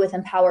 what we do with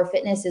Empower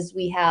Fitness is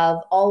we have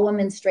all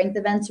women's strength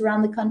events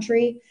around the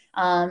country.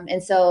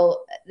 And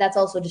so that's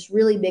also just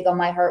really big on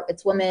my heart.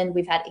 It's women.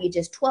 We've had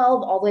ages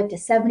 12 all the way up to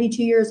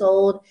 72 years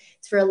old.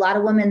 It's for a lot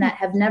of women that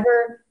have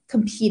never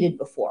competed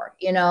before,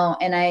 and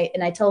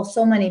I tell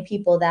so many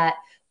people that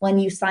when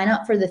you sign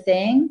up for the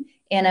thing,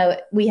 and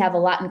we have a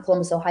lot in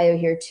Columbus, Ohio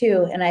here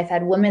too. And I've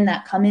had women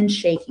that come in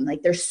shaking,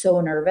 like they're so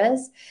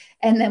nervous.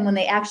 And then when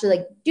they actually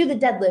like do the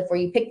deadlift where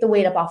you pick the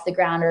weight up off the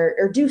ground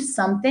or do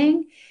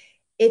something,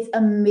 it's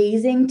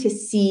amazing to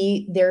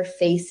see their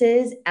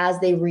faces as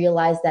they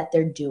realize that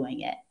they're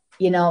doing it.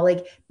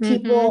 Like Mm-hmm.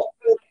 people,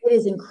 it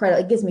is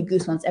incredible. It gives me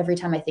goosebumps every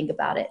time I think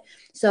about it.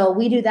 So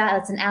we do that.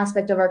 That's an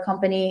aspect of our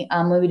company.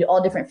 We do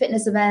all different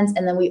fitness events.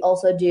 And then we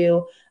also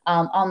do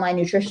online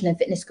nutrition and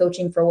fitness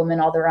coaching for women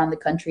all around the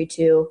country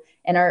too.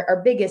 And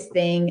our biggest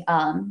thing,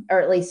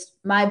 or at least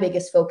my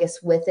biggest focus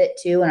with it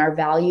too, and our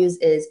values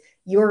is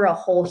you're a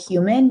whole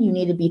human. You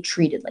need to be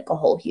treated like a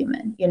whole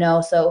human.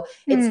 So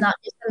it's Mm. not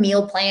just a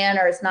meal plan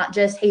or it's not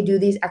just, hey, do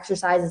these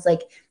exercises.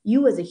 Like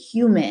you as a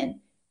human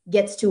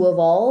gets to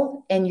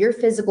evolve and your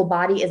physical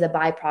body is a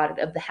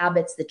byproduct of the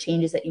habits, the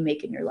changes that you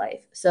make in your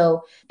life.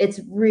 So it's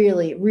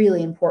really,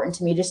 really important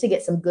to me just to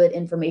get some good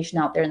information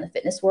out there in the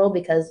fitness world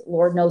because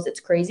Lord knows it's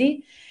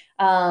crazy.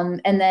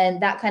 And then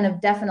that kind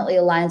of definitely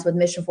aligns with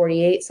Mission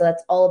 48. So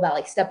that's all about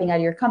like stepping out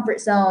of your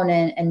comfort zone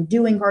and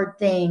doing hard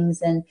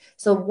things. And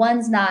so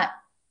one's not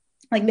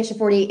like Mission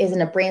 48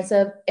 isn't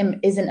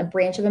a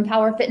branch of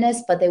Empower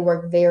Fitness, but they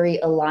work very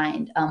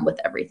aligned with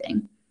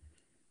everything.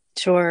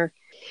 Sure.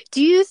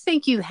 Do you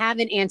think you have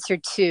an answer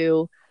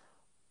to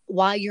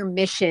why your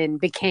mission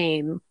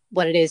became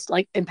what it is,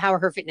 like Empower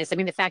Her Fitness? I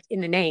mean, the fact in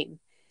the name.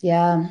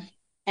 Yeah.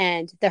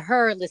 And the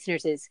her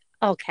listeners is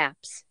all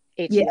caps,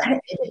 Yeah.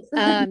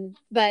 HER.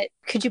 But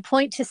could you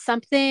point to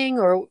something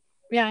or,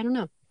 yeah, I don't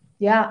know.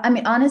 Yeah. I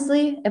mean,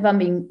 honestly, if I'm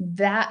being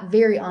that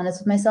very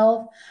honest with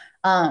myself,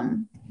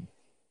 um,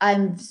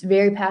 I'm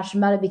very passionate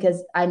about it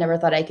because I never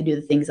thought I could do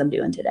the things I'm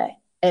doing today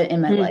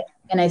in my Hmm. life.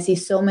 And I see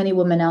so many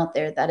women out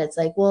there that it's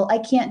like, well, I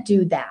can't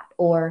do that,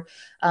 or,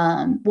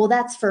 well,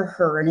 that's for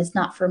her and it's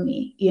not for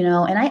me.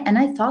 And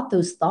I thought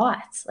those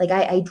thoughts, like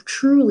I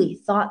truly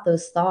thought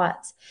those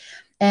thoughts,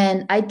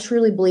 and I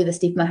truly believe this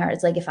deep in my heart.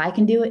 It's like if I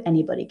can do it,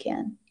 anybody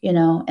can.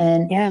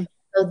 And Yeah.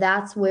 so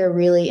that's where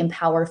really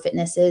Empower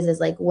Fitness is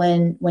like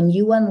when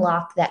you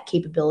unlock that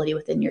capability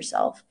within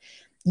yourself,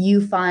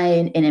 you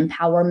find an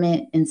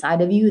empowerment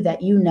inside of you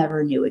that you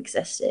never knew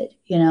existed.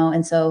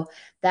 And so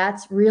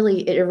that's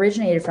really, it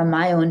originated from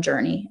my own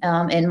journey,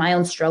 and my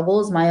own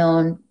struggles, my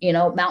own,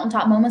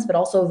 mountaintop moments, but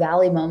also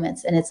valley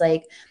moments. And it's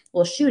like,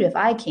 well, shoot, if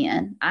I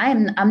can,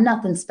 I'm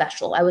nothing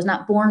special. I was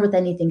not born with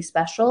anything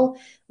special.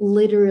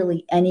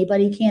 Literally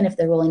anybody can if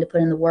they're willing to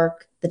put in the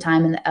work, the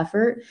time and the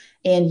effort,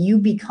 and you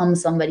become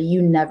somebody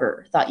you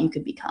never thought you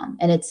could become.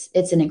 And it's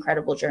an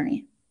incredible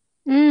journey.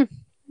 Mm.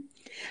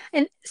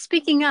 And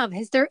speaking of,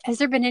 has there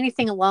been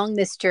anything along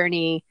this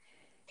journey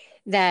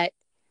that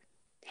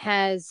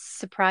has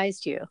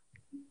surprised you?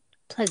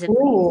 pleasant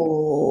way?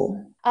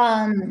 Ooh.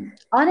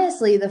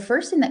 Honestly, the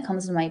first thing that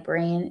comes to my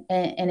brain,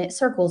 and it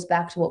circles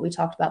back to what we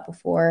talked about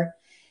before,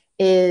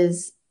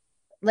 is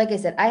like I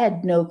said, I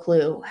had no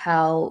clue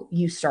how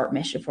you start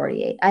Mission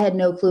 48. I had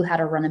no clue how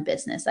to run a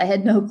business. I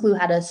had no clue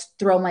how to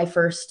throw my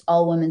first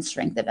all women's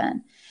strength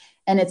event.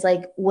 And it's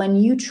like when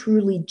you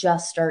truly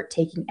just start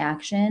taking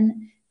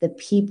action, the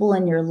people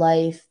in your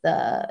life,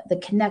 the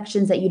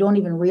connections that you don't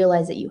even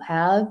realize that you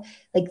have,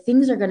 like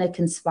things are going to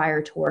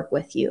conspire to work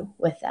with you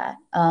with that.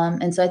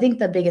 And so I think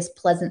the biggest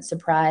pleasant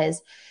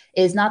surprise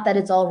is not that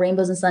it's all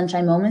rainbows and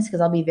sunshine moments, because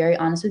I'll be very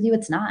honest with you,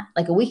 it's not.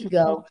 Like a week Mhm.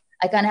 ago,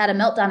 I kind of had a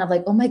meltdown of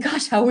like, oh my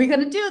gosh, how are we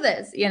going to do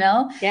this? You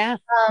know? Yeah.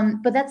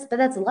 But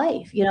that's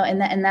life, you know,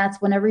 and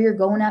that's whenever you're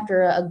going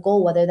after a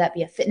goal, whether that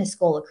be a fitness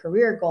goal, a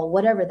career goal,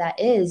 whatever that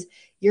is,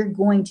 you're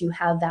going to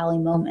have valley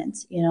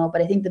moments, you know.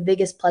 But I think the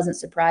biggest pleasant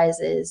surprise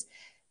is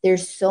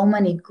there's so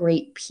many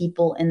great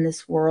people in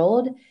this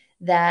world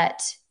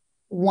that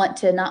want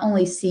to not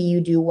only see you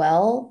do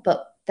well,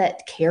 but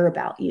that care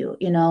about you,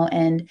 you know,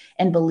 and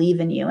believe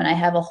in you. And I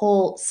have a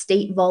whole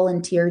state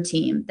volunteer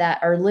team that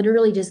are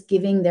literally just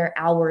giving their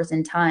hours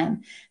and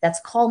time,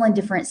 that's calling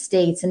different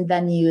states and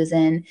venues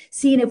and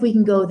seeing if we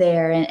can go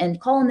there,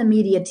 and calling the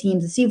media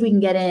teams to see if we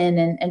can get in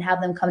and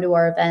have them come to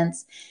our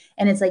events.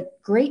 And it's like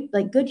great,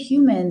 like good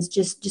humans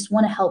just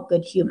want to help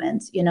good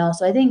humans, you know.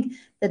 So I think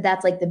that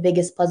that's like the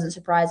biggest pleasant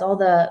surprise. All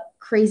the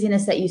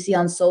craziness that you see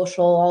on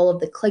social, all of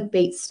the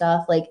clickbait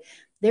stuff, like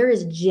there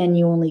is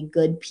genuinely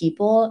good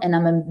people. And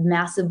I'm a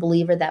massive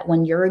believer that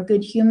when you're a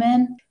good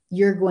human,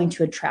 you're going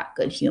to attract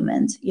good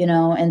humans, you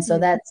know? And so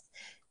Mhm. that's,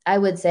 I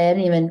would say, I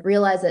didn't even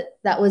realize that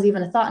that was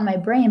even a thought in my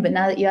brain. But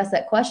now that you asked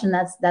that question,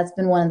 that's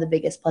been one of the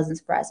biggest pleasant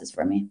surprises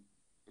for me.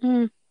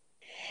 Mm.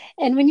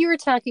 And when you were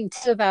talking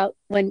too about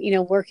when,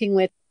 working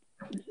with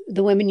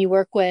the women you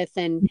work with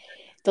and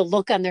the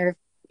look on their,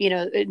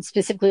 and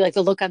specifically like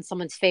the look on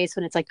someone's face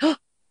when it's like, oh,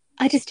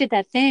 I just did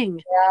that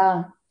thing.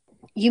 Yeah.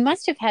 You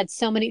must have had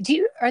so many.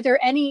 Are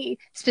there any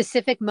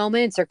specific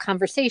moments or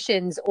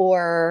conversations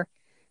or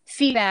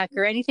feedback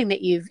or anything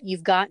that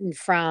you've gotten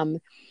from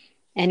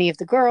any of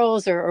the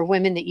girls or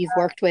women that you've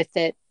worked with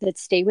that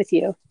stay with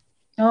you?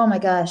 Oh my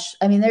gosh.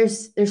 I mean,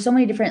 there's so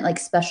many different like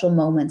special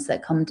moments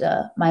that come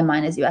to my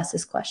mind as you ask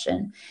this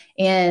question.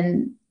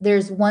 And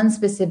there's one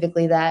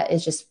specifically that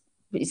is just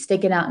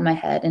sticking out in my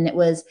head. And it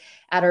was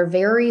at our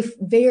very,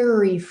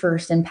 very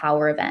first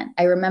Empower event.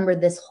 I remember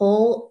this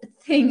whole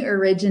thing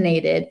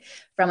originated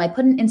from, I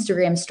put an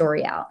Instagram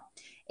story out.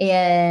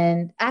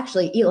 And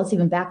actually, let's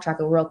even backtrack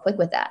real quick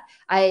with that.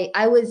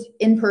 I was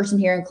in person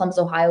here in Columbus,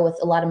 Ohio with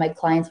a lot of my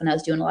clients when I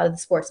was doing a lot of the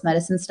sports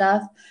medicine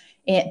stuff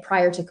and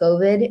prior to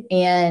COVID.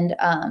 And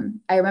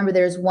I remember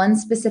there's one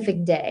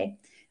specific day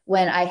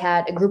when I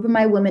had a group of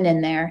my women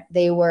in there.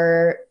 They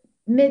were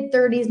mid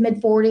 30s, mid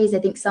 40s, I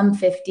think some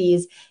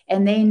 50s.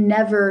 And they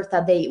never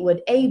thought they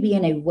would be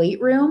in a weight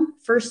room,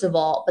 first of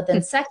all, but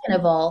then second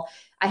of all,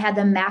 I had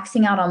them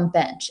maxing out on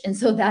bench. And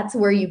so that's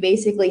where you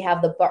basically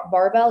have the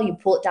barbell, you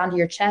pull it down to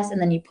your chest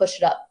and then you push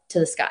it up to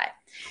the sky.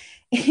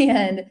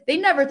 And they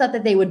never thought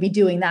that they would be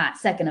doing that,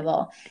 second of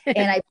all.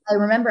 And I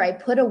remember I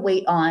put a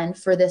weight on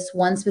for this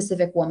one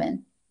specific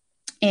woman.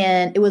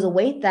 And it was a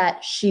weight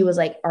that she was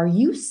like, are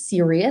you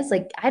serious?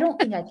 Like, I don't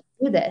think I can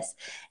do this.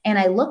 And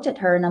I looked at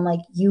her and I'm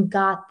like, you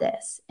got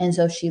this. And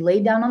so she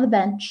laid down on the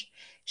bench.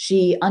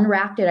 She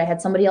unracked it. I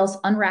had somebody else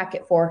unrack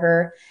it for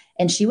her.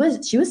 And she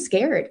was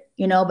scared,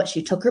 you know, but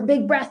she took her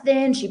big breath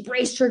in. She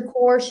braced her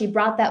core. She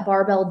brought that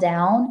barbell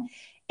down.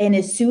 And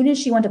as soon as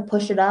she went to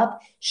push it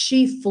up,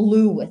 she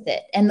flew with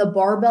it. And the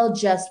barbell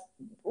just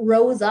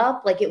rose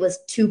up like it was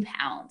 2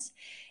 pounds.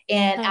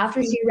 And Oh,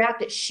 after she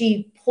racked it,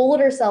 she pulled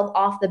herself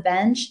off the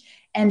bench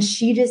and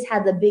she just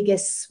had the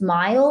biggest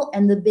smile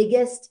and the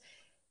biggest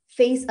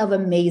face of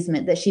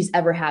amazement that she's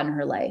ever had in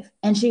her life.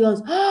 And she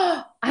goes,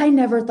 oh, I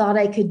never thought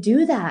I could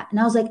do that. And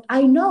I was like,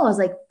 I know. I was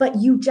like, but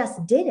you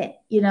just did it,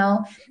 you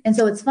know? And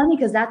so it's funny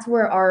because that's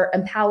where our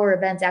Empower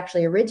events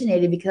actually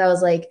originated, because I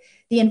was like,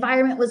 the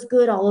environment was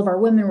good. All of our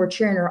women were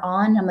cheering her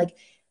on. I'm like,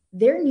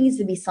 there needs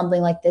to be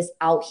something like this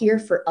out here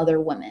for other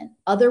women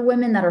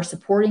that are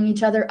supporting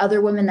each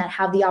other women that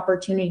have the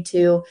opportunity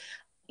to,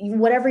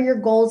 whatever your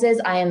goals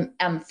is,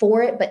 am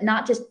for it, but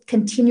not just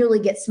continually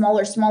get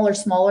smaller, smaller,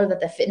 smaller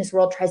that the fitness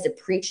world tries to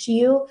preach to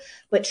you,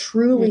 but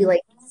truly mhm.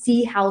 like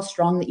see how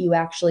strong that you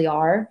actually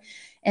are.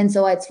 And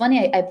so it's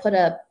funny, I put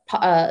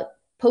a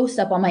post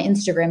up on my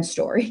Instagram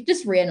story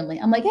just randomly.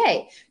 I'm like,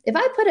 hey, if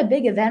I put a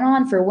big event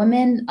on for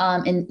women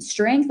in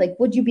strength, like,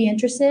 would you be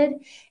interested?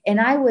 And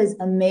I was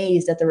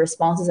amazed at the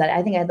responses. That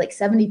I think I had like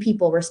 70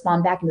 people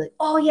respond back and be like,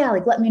 oh yeah,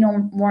 like let me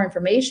know more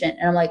information.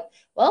 And I'm like,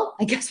 well,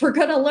 I guess we're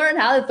going to learn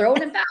how to throw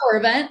an Empower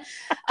event.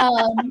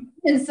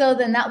 And so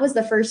then that was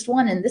the first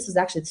one. And this was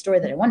actually the story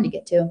that I wanted to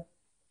get to,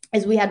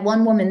 is we had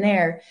one woman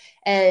there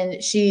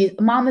and she's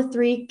a mom of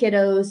 3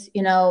 kiddos,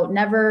 you know,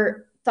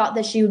 never thought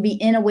that she would be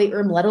in a weight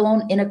room, let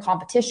alone in a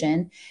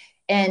competition.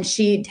 And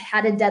she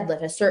had a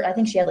deadlift, I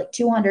think she had like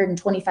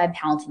 225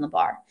 pounds on the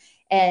bar.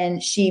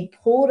 And she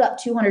pulled up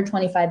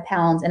 225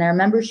 pounds. And I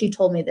remember she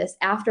told me this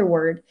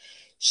afterward.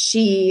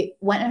 she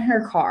went in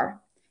her car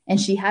and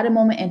she had a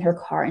moment in her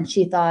car and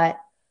she thought,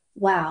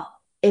 wow,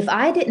 if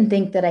I didn't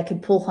think that I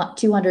could pull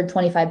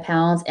 225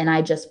 pounds and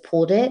I just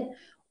pulled it,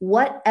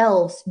 what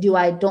else do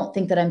I don't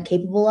think that I'm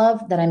capable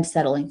of that I'm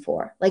settling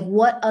for? Like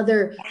what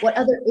other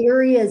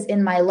areas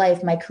in my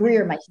life, my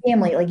career, my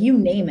family, like you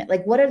name it.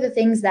 Like what are the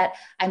things that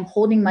I'm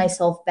holding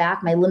myself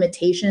back, my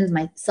limitations,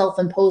 my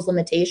self-imposed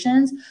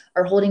limitations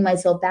are holding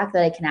myself back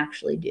that I can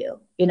actually do,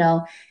 you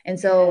know? And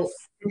so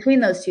Yes.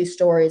 between those two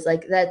stories,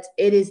 like that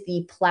it is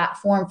the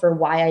platform for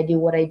why I do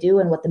what I do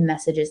and what the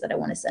message is that I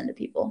want to send to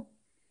people.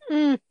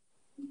 Mm.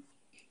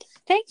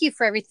 Thank you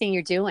for everything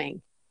you're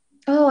doing.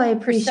 Oh, I For so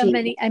appreciate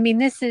many. it. I mean,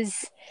 this is,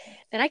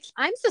 and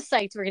I'm so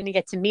psyched we're going to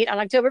get to meet on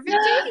October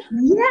 15th.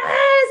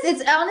 Yes,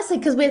 it's honestly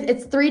because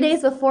it's 3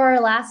 days before our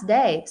last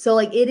day. So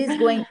like it is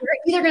going, you're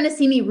either going to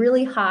see me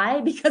really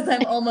high because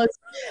I'm almost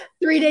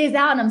 3 days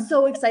out and I'm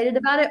so excited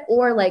about it,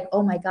 or like,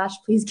 oh my gosh,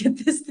 please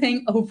get this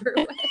thing over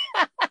with.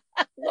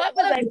 What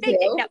was I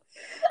thinking? No.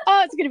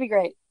 Oh, it's going to be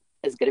great.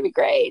 It's going to be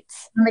great.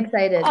 I'm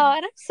excited. Oh,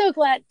 and I'm so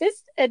glad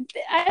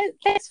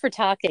thanks for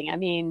talking. I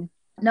mean,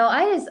 no,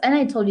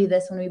 I told you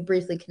this when we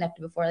briefly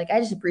connected before. Like, I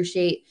just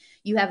appreciate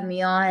you having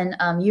me on.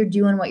 You're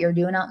doing what you're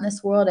doing out in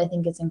this world. I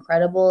think it's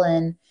incredible.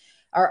 And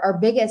our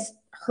biggest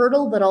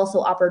hurdle, but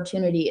also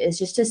opportunity is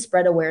just to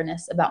spread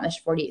awareness about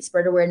Mission48,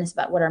 spread awareness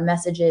about what our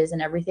message is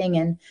and everything.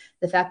 And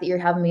the fact that you're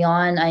having me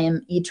on, I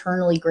am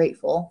eternally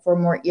grateful for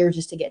more ears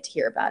just to get to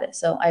hear about it.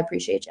 So I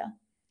appreciate you.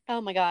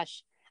 oh my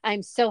gosh,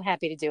 I'm so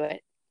happy to do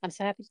it. I'm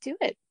so happy to do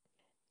it.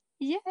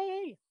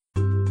 Yay.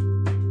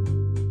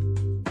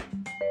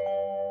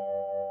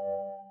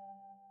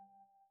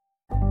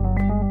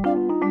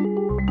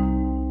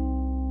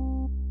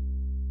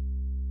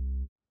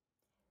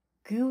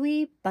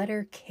 Gooey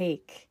butter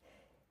cake,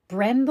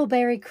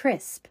 brambleberry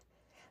crisp,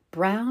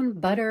 brown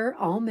butter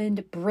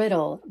almond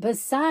brittle.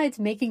 Besides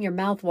making your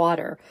mouth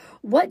water,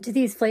 what do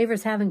these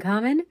flavors have in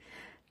common?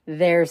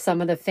 They're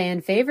some of the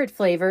fan favorite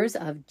flavors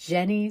of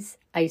Jenny's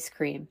ice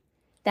cream.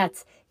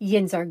 That's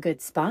Yin's our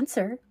good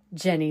sponsor,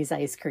 Jenny's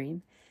ice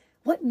cream.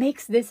 What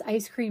makes this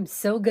ice cream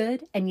so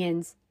good? And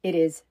Yin's, it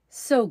is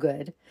so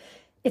good.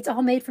 It's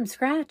all made from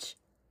scratch.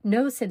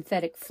 No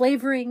synthetic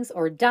flavorings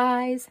or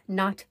dyes,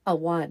 not a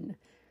one.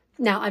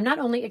 Now, I'm not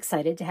only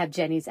excited to have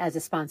Jenny's as a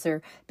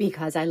sponsor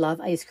because I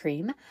love ice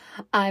cream,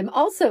 I'm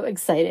also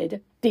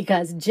excited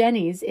because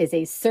Jenny's is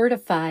a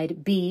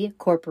certified B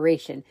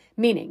Corporation,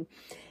 meaning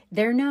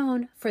they're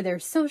known for their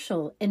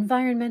social,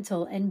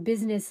 environmental, and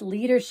business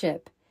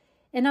leadership.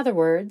 In other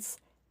words,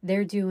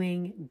 they're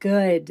doing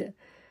good.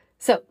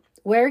 So,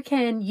 where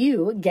can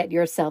you get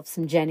yourself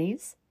some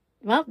Jenny's?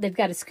 Well, they've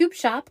got a scoop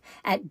shop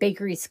at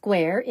Bakery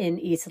Square in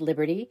East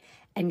Liberty.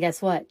 And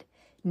guess what?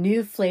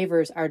 New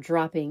flavors are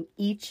dropping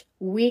each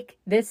week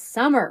this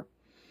summer.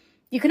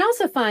 You can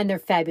also find their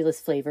fabulous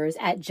flavors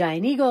at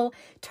Giant Eagle,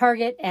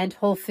 Target, and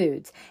Whole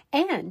Foods.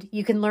 And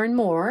you can learn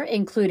more,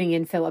 including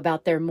info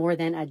about their more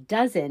than a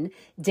dozen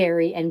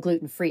dairy and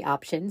gluten-free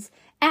options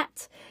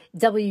at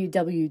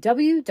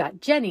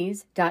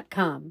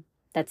www.jennys.com.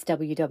 That's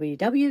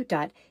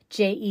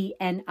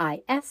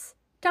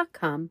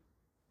www.jenis.com.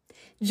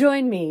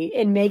 Join me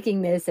in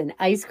making this an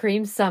ice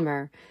cream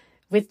summer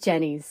with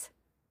Jenny's.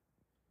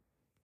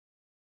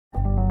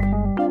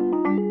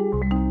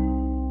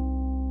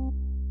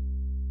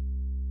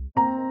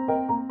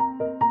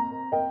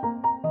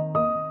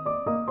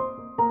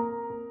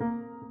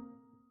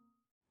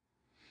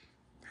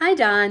 Hi,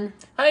 Don.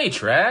 Hey,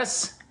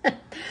 Tress.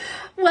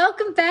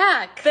 Welcome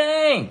back.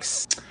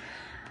 Thanks.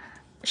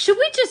 Should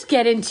we just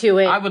get into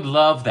it? I would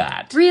love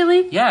that.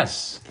 Really?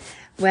 Yes.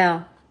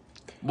 Well,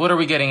 What are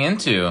we getting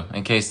into,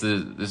 in case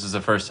this is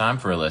the first time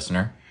for a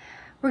listener?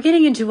 we're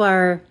getting into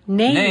our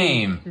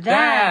Name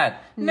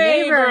that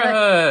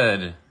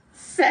neighborhood.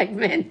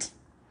 segment.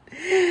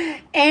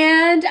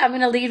 And I'm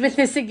going to lead with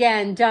this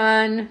again,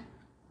 Don.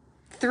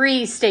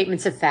 3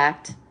 statements of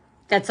fact.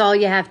 That's all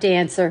you have to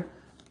answer.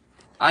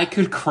 I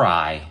could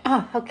cry.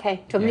 Oh,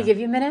 okay. Do you want me to give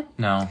you a minute?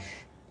 No.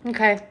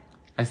 Okay.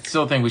 I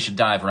still think we should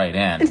dive right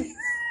in.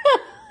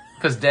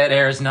 Because dead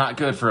air is not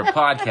good for a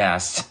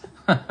podcast.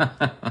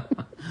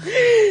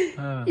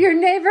 Your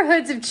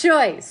neighborhoods of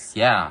choice.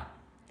 Yeah.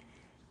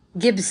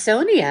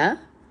 Gibsonia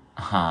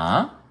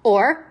Huh?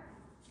 or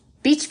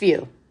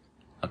Beechview.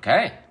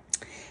 Okay.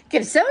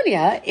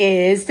 Gibsonia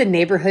is the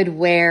neighborhood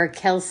where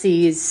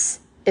KELSEY's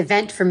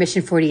event for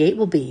Mission48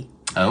 will be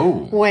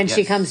Oh. when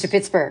she yes. comes to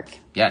Pittsburgh.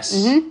 Yes.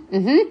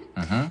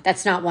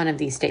 That's not one of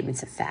these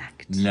statements of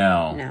fact.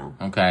 No. No.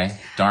 Okay.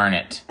 Darn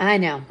it. I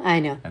know. I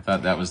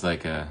thought that was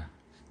like a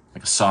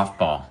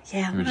softball.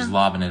 Yeah, We were just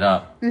well. lobbing it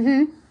up.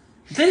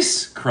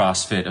 This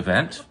CrossFit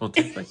event will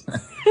take place.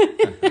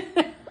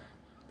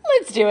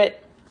 Let's do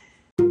it.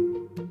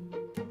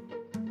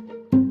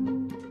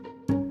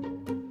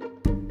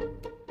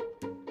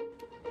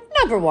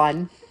 Number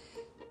 1.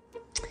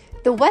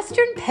 The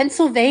Western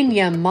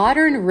Pennsylvania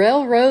Modern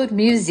Railroad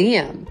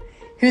Museum,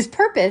 whose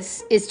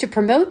purpose is to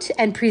promote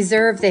and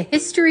preserve the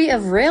history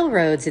of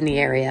railroads in the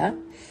area,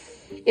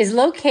 is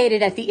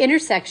located at the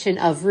intersection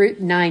of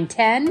Route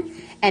 910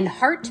 and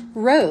Hart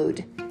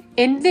Road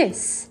in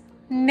this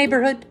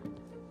neighborhood?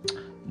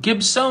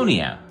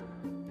 Gibsonia.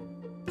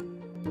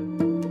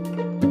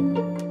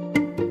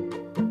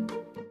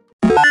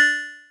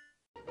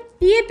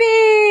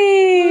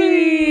 Yippee!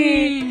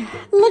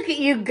 Look at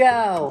you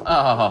go.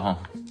 Oh.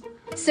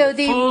 So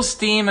the Full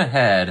steam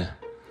ahead.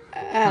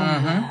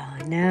 Oh,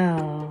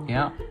 no.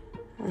 Yeah,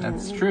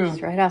 that's true.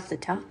 It's right off the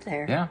top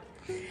there. Yeah.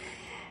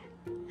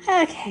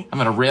 Okay. I'm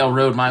going to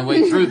railroad my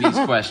way through these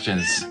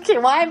questions. Okay,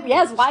 why am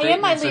I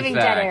Statements of leaving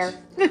dead air?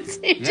 fact.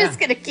 You're just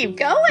going to keep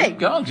going.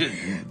 Go. Just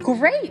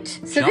Great.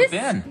 So jump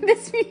in.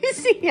 this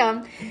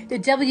museum, the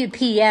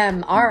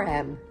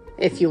WPMRM,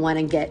 if you want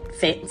to get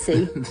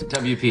fancy.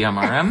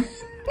 WPMRM?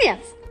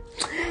 Yes.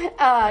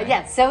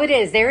 Yes, so it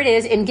is. There it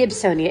is in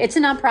Gibsonia. It's a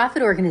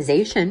nonprofit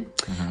organization.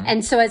 Mm-hmm.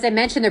 And so, as I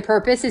mentioned, their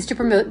purpose is to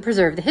promote and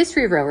preserve the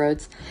history of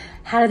railroads.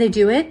 How do they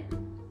do it?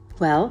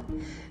 Well,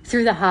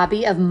 through the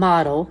hobby of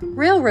model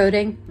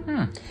railroading.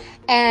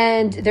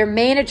 And their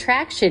main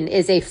attraction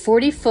is a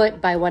 40-foot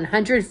by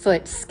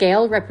 100-foot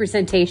scale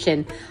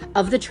representation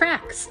of the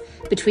tracks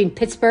between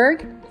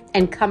Pittsburgh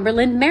and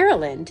Cumberland,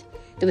 Maryland,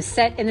 that was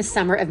set in the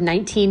summer of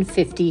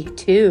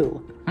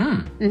 1952.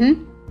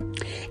 Mm-hmm.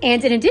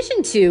 And in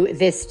addition to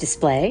this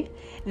display,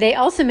 they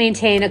also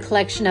maintain a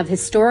collection of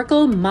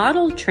historical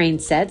model train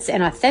sets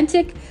and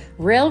authentic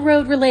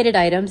railroad-related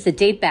items that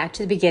date back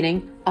to the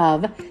beginning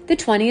of the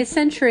 20th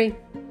century.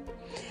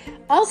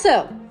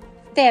 Also,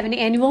 they have an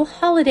annual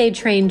holiday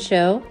train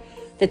show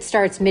that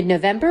starts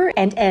mid-November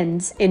and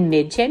ends in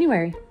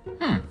mid-January.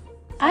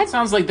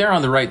 Sounds like they're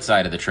on the right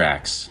side of the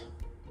tracks.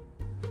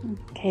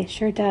 Okay,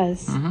 sure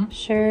does. Mm-hmm.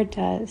 Sure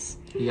does.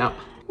 Yep.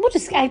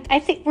 I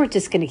think we're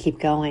just going to keep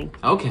going.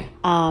 Okay.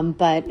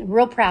 But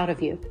real proud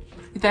of you.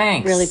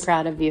 Thanks. Really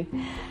proud of you.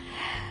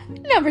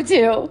 Number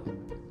 2.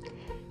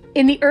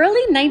 In the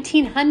early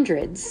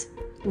 1900s,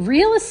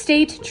 Real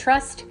Estate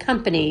Trust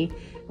Company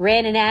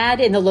ran an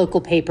ad in the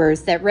local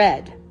papers that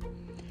read,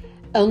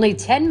 "Only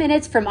 10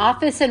 minutes from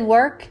office and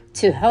work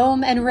to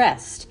home and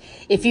rest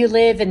if you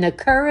live in the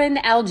Curran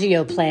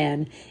Algeo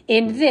plan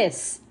in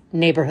this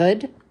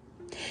neighborhood."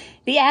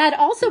 The ad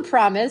also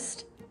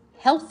promised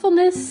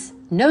healthfulness,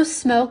 no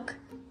smoke,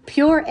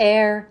 pure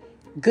air,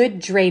 good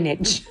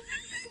drainage.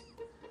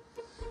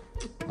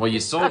 Well, you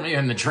sold me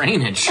on the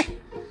drainage.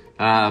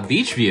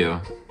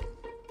 Beechview.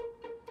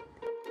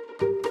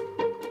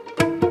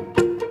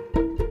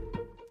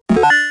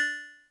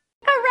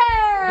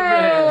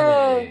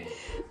 Hooray!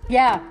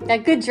 Yeah,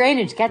 that good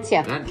drainage gets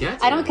you. That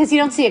gets I don't, because you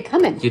don't see it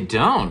coming. You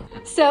don't.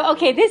 So,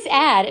 okay, this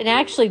ad, and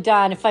actually,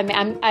 Don, if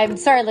I'm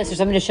sorry, listeners,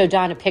 I'm going to show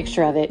Don a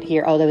picture of it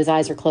here. Although his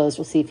eyes are closed,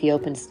 we'll see if he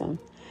opens them.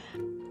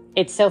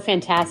 It's so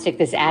fantastic,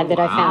 this ad that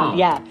I found.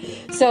 Yeah.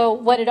 So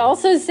what it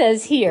also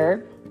says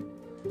here,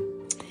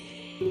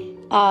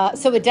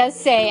 so it does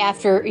say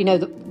after,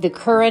 the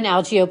Curran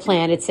Algeo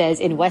plan, it says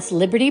in West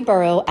Liberty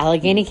Borough,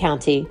 Allegheny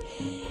County,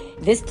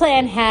 this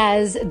plan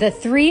has the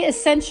 3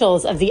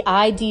 essentials of the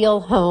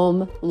ideal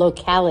home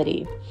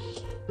locality.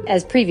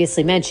 As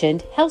previously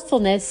mentioned,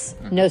 healthfulness,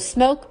 no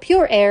smoke,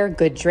 pure air,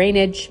 good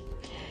drainage,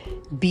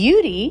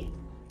 beauty,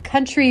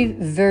 country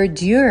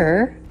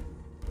verdure,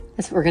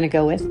 that's what we're going to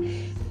go with,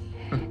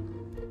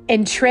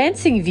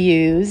 entrancing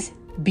views,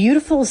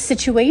 beautiful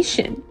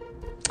situation,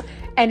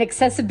 and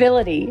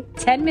accessibility,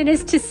 10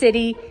 minutes to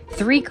city,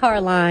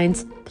 3-car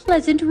lines,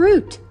 pleasant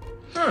route.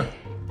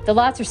 The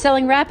lots are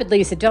selling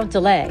rapidly, so don't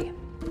delay.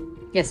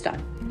 Yes,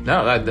 Don?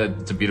 No,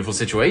 that's a beautiful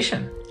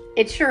situation.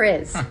 It sure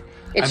is.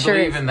 It I sure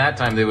believe is. in that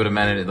time they would have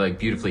meant it like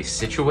beautifully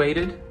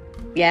situated.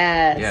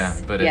 Yes. Yeah,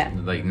 but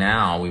like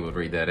now we would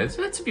read that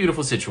it's a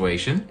beautiful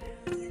situation.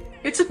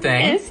 It's a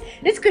thing.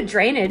 It's good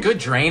drainage. Good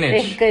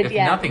drainage. Good, if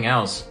yeah. nothing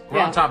else, we're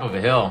on top of a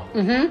hill.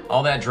 Mm-hmm.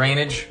 All that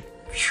drainage,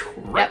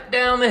 right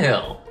down the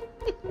hill.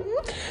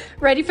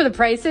 Ready for the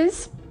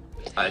prices?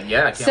 Yeah,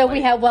 I can't So wait.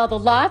 we have, the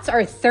lots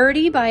are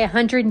 30 by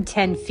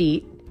 110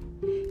 feet,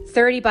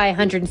 30 by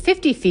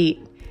 150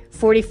 feet,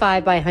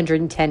 45 by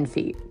 110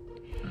 feet.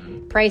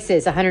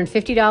 Prices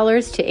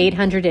 $150 to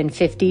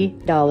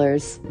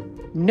 $850.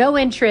 No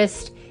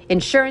interest,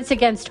 insurance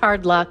against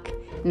hard luck,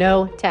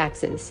 no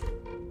taxes.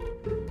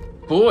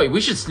 Boy,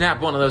 we should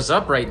snap one of those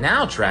up right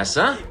now,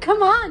 Tressa.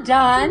 Come on,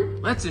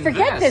 Don. Let's invest.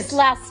 Forget this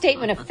last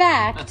statement of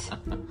fact.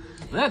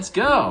 Let's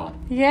go.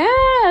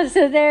 Yeah,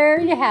 so there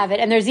you have it.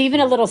 And there's even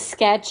a little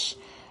sketch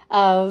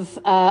of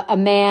a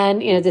man,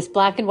 this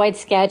black and white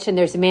sketch, and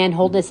there's a man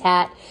holding his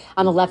hat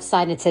on the left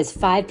side, and it says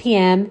 5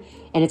 p.m.,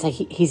 and it's like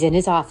he's in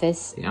his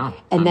office. Yeah.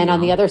 And then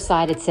on the other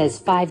side, it says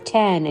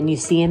 5:10, and you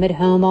see him at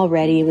home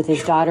already with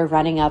his daughter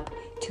running up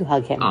to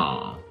hug him.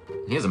 Aw.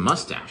 He has a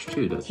mustache,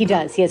 too, doesn't He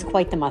does. He has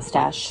quite the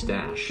mustache.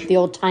 Stash. The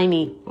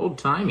old-timey.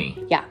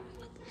 Old-timey. Yeah.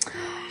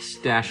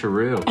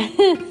 Stasharoo.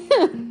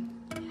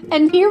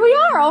 And here we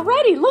are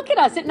already. Look at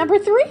us at number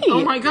 3.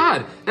 Oh, my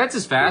God. That's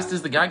as fast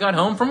as the guy got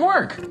home from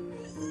work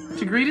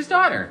to greet his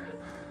daughter.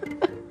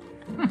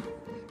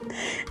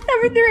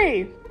 Number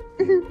 3.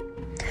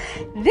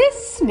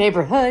 This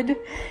neighborhood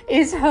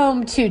is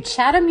home to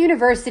Chatham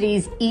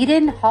University's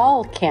Eden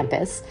Hall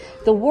campus,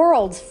 the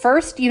world's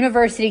first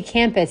university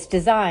campus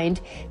designed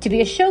to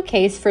be a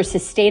showcase for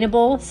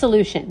sustainable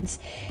solutions.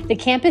 The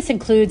campus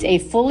includes a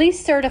fully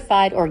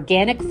certified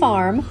organic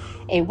farm,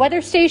 a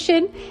weather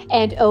station,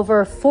 and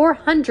over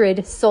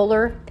 400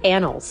 solar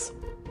panels.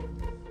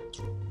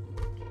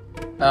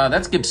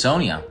 That's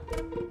Gibsonia.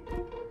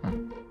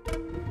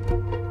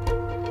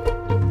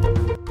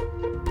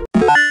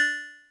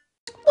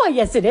 Why,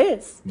 yes, it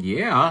is.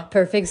 Yeah.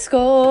 Perfect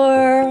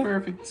score.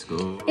 Perfect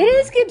score. It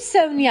is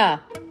Gibsonia.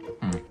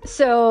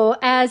 So,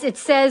 as it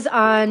says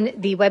on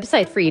the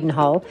website for Eden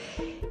Hall,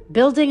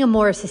 building a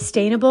more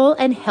sustainable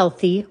and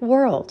healthy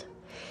world.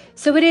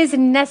 So it is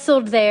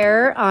nestled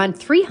there on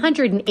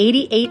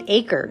 388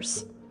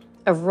 acres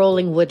of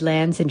rolling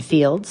woodlands and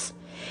fields.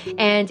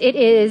 And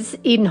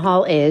Eden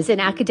Hall is an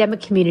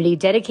academic community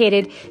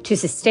dedicated to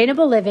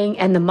sustainable living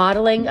and the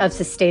modeling of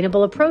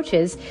sustainable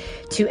approaches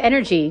to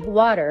energy,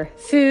 water,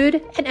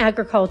 food and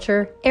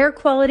agriculture, air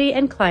quality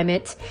and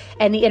climate,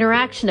 and the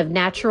interaction of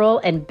natural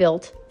and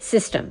built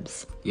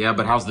systems. Yeah,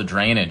 but how's the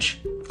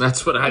drainage?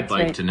 That's what I'd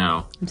like to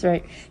know. That's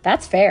right.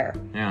 That's fair.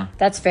 Yeah.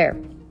 That's fair.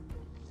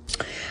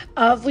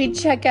 If we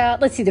check out,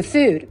 let's see, the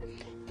food.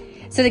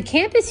 So the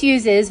campus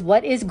uses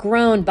what is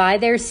grown by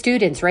their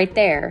students right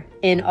there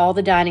in all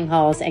the dining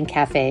halls and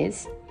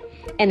cafes.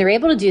 And they're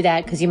able to do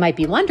that because you might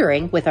be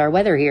wondering with our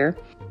weather here,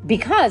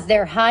 because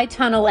their high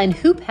tunnel and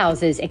hoop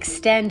houses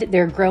extend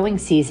their growing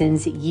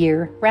seasons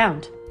year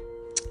round.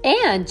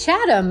 And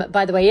Chatham,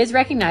 by the way, is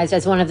recognized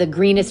as one of the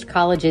greenest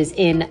colleges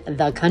in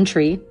the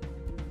country.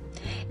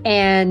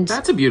 And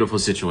that's a beautiful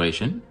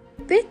situation.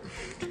 It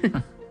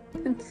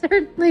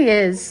certainly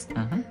is.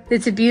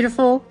 It's a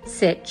beautiful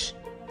sitch.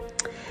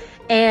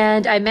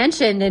 And I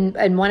mentioned,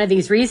 and one of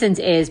these reasons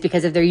is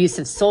because of their use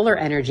of solar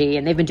energy,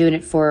 and they've been doing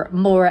it for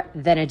more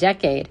than a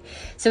decade.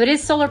 So it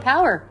is solar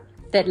power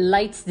that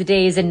lights the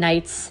days and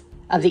nights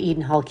of the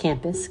Eden Hall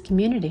campus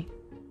community.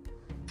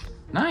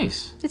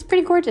 Nice. It's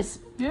pretty gorgeous.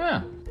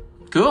 Yeah.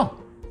 Cool.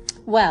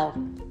 Well.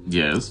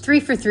 Yes. 3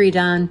 for 3,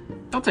 Don.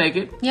 I'll take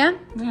it. Yeah?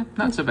 Yeah,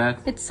 not so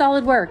bad. It's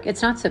solid work.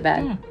 It's not so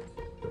bad. Yeah.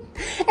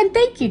 And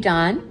thank you,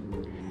 Don.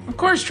 Of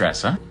course,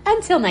 Tressa.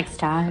 Until next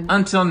time.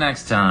 Until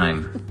next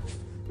time.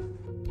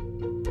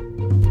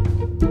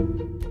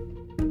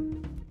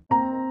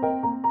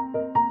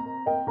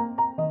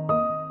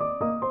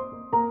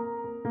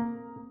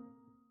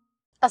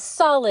 A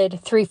solid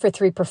 3 for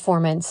 3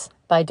 performance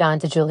by Don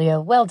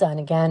DiGiulio. Well done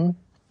again.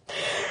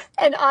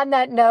 And on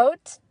that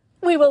note,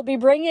 we will be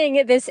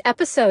bringing this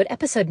episode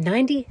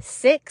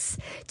 96,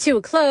 to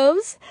a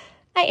close.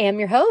 I am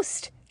your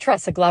host,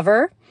 Tressa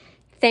Glover.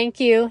 Thank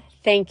you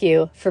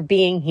for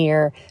being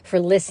here, for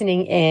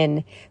listening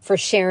in, for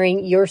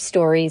sharing your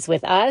stories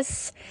with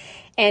us.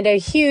 And a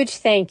huge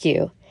thank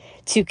you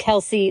to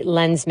KELSEY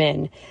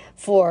LENSMAN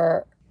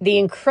for the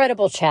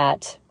incredible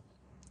chat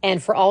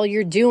and for all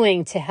you're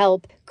doing to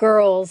help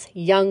girls,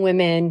 young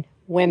women.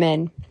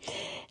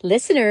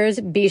 Listeners,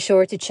 be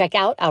sure to check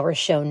out our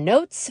show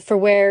notes for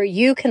where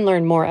you can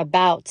learn more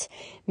about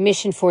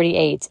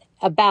Mission48,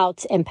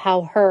 about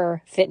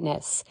EmpowHER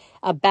Fitness,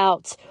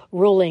 about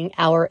ruling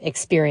our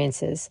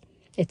experiences.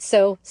 It's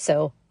so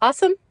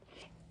awesome.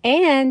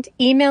 And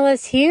email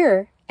us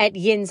here at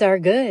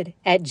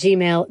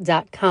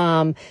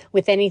yinsaregood@gmail.com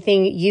with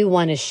anything you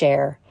want to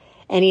share,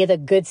 any of the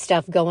good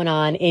stuff going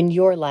on in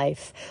your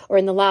life or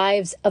in the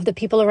lives of the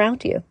people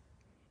around you.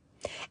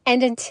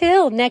 And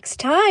until next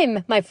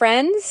time, my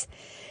friends,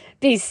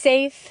 be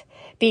safe,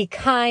 be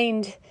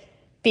kind,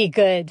 be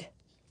good.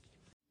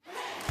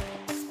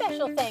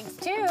 Special thanks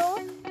to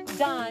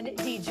Don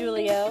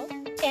DiGiulio,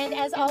 and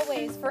as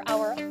always for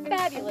our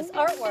fabulous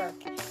artwork,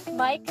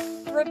 Mike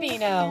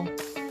Rubino.